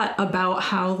lot about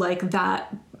how like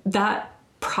that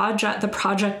project, the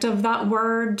project of that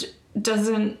word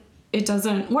doesn't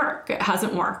work. It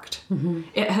hasn't worked.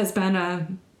 It has been a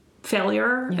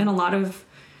failure in a lot of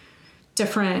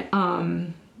different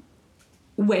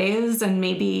ways, and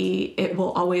maybe it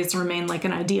will always remain like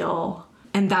an ideal,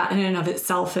 and that in and of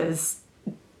itself is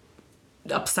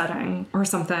upsetting or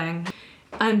something.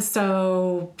 And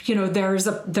so, you know, there's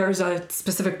a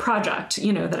specific project,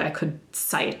 you know, that I could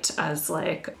cite as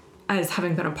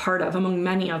having been a part of among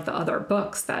many of the other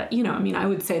books that, you know, I mean, I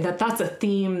would say that that's a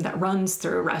theme that runs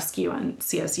through Rescue and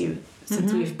CSU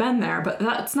since we've been there, but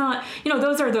that's not, you know,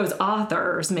 those are those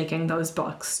authors making those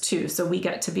books too. So we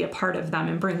get to be a part of them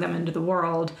and bring them into the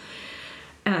world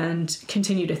and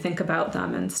continue to think about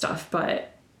them and stuff.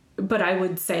 But I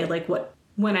would say like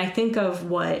when I think of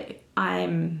what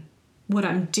I'm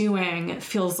doing, it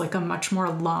feels like a much more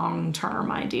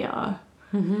long-term idea.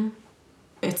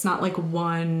 It's not like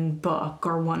one book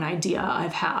or one idea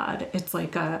I've had. It's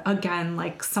like again,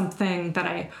 like something that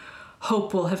I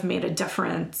hope will have made a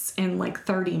difference in like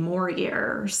 30 more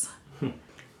years.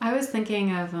 I was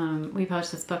thinking of, we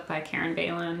published this book by Karen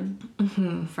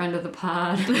Balin, friend of the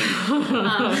pod,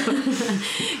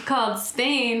 called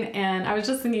Spain. And I was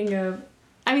just thinking of,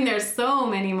 I mean, there's so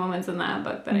many moments in that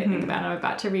book that I think about. I'm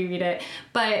about to reread it.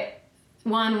 But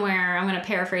one where, I'm going to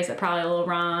paraphrase it probably a little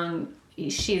wrong,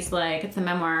 she's like, it's a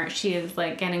memoir, she is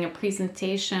like getting a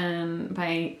presentation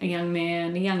by a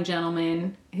young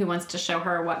gentleman who wants to show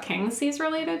her what kings he's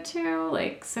related to.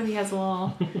 Like, so he has a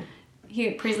little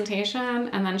presentation,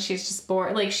 and then she's just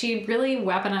bored. Like, she really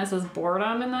weaponizes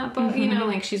boredom in that book, you know,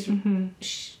 like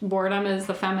boredom is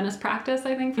the feminist practice,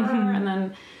 I think, for her. And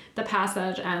then the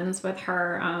passage ends with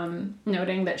her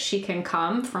noting that she can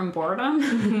come from boredom.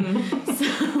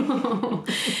 So,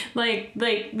 like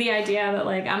the idea that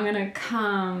like I'm gonna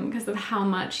come because of how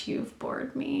much you've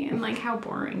bored me and like how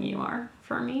boring you are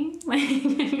for me.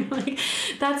 Like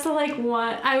that's like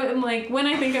what I'm like when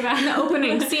I think about the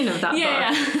opening scene of that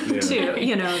book too.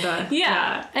 You know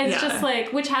it's just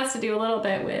like, which has to do a little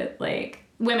bit with like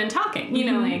women talking,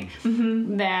 you know, like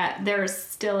that there's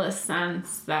still a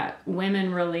sense that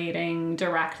women relating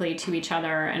directly to each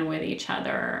other and with each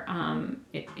other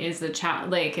it is a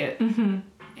child, like it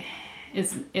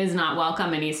is not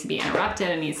welcome. It needs to be interrupted.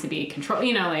 It needs to be controlled,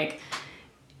 you know, like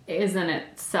is in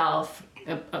itself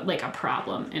like a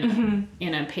problem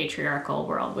in a patriarchal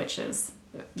world, which is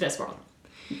this world.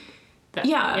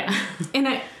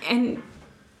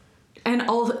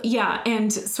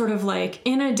 And sort of like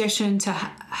in addition to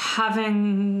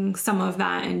having some of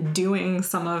that and doing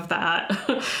some of that,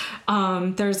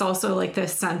 there's also like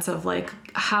this sense of like,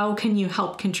 how can you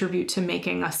help contribute to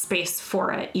making a space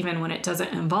for it even when it doesn't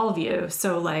involve you?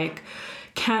 So like,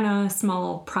 can a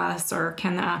small press or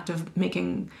can the act of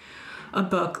making a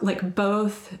book, like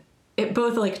both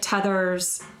like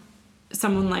tethers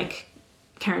someone like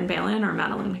Karen Balin or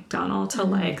Madeline McDonald to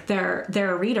like their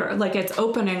reader, like it's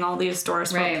opening all these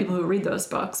doors for people who read those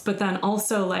books. But then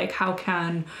also like, how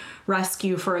can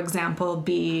Rescue, for example,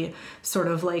 be sort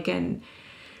of like an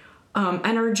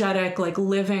energetic, like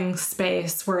living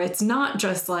space where it's not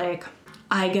just like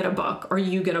I get a book or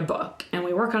you get a book and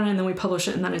we work on it and then we publish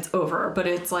it and then it's over. But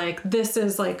it's like, this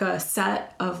is like a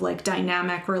set of like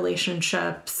dynamic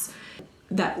relationships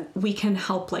that we can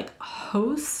help like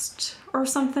host or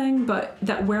something, but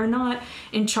that we're not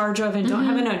in charge of and don't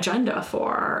have an agenda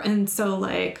for. And so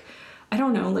like, I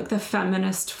don't know, like the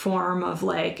feminist form of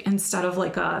like, instead of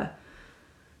like a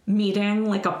meeting,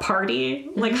 like a party,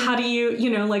 like how do you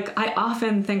know, like I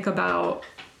often think about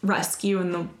rescue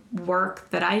and the work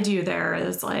that I do there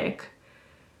is like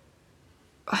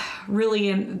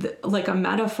really like a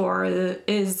metaphor that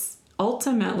is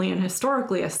ultimately and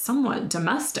historically a somewhat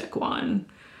domestic one,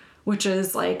 which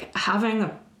is like having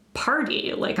a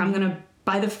party. Like I'm going to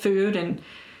buy the food and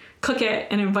cook it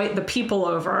and invite the people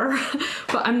over,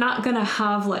 but I'm not going to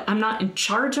have like, I'm not in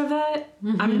charge of it.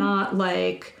 I'm not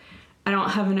like, I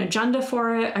don't have an agenda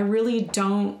for it. I really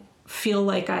don't feel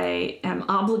like I am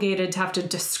obligated to have to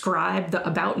describe the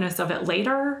aboutness of it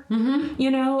later.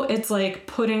 You know, it's like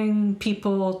putting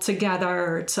people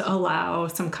together to allow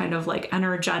some kind of like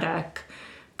energetic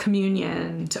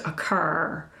communion to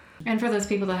occur. And for those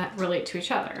people that relate to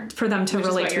each other. For them to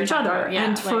relate to each other. Yeah,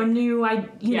 and like, for new,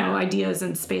 know, ideas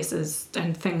and spaces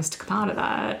and things to come out of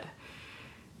that.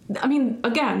 I mean,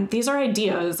 again, these are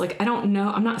ideas. Like, I don't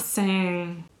know. I'm not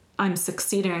saying I'm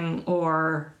succeeding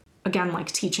or, again,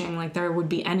 like teaching, like there would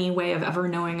be any way of ever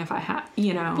knowing if I had,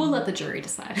 you know. We'll let the jury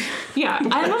decide. Yeah.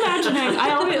 I'm imagining,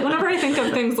 I always, whenever I think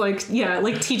of things like,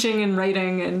 like teaching and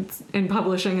writing and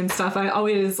publishing and stuff, I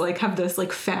always like have this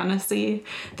like fantasy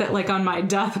that like on my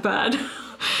deathbed,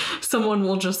 someone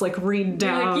will just like read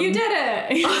down. You're like, you did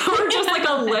it. Or just like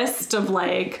a list of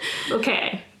like,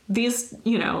 okay, these,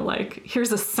 you know, like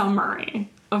here's a summary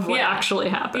of what actually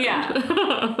happened.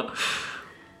 Yeah.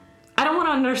 I don't want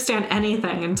to understand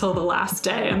anything until the last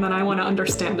day, and then I want to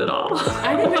understand it all.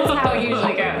 I think that's how it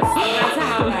usually goes. That's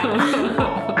how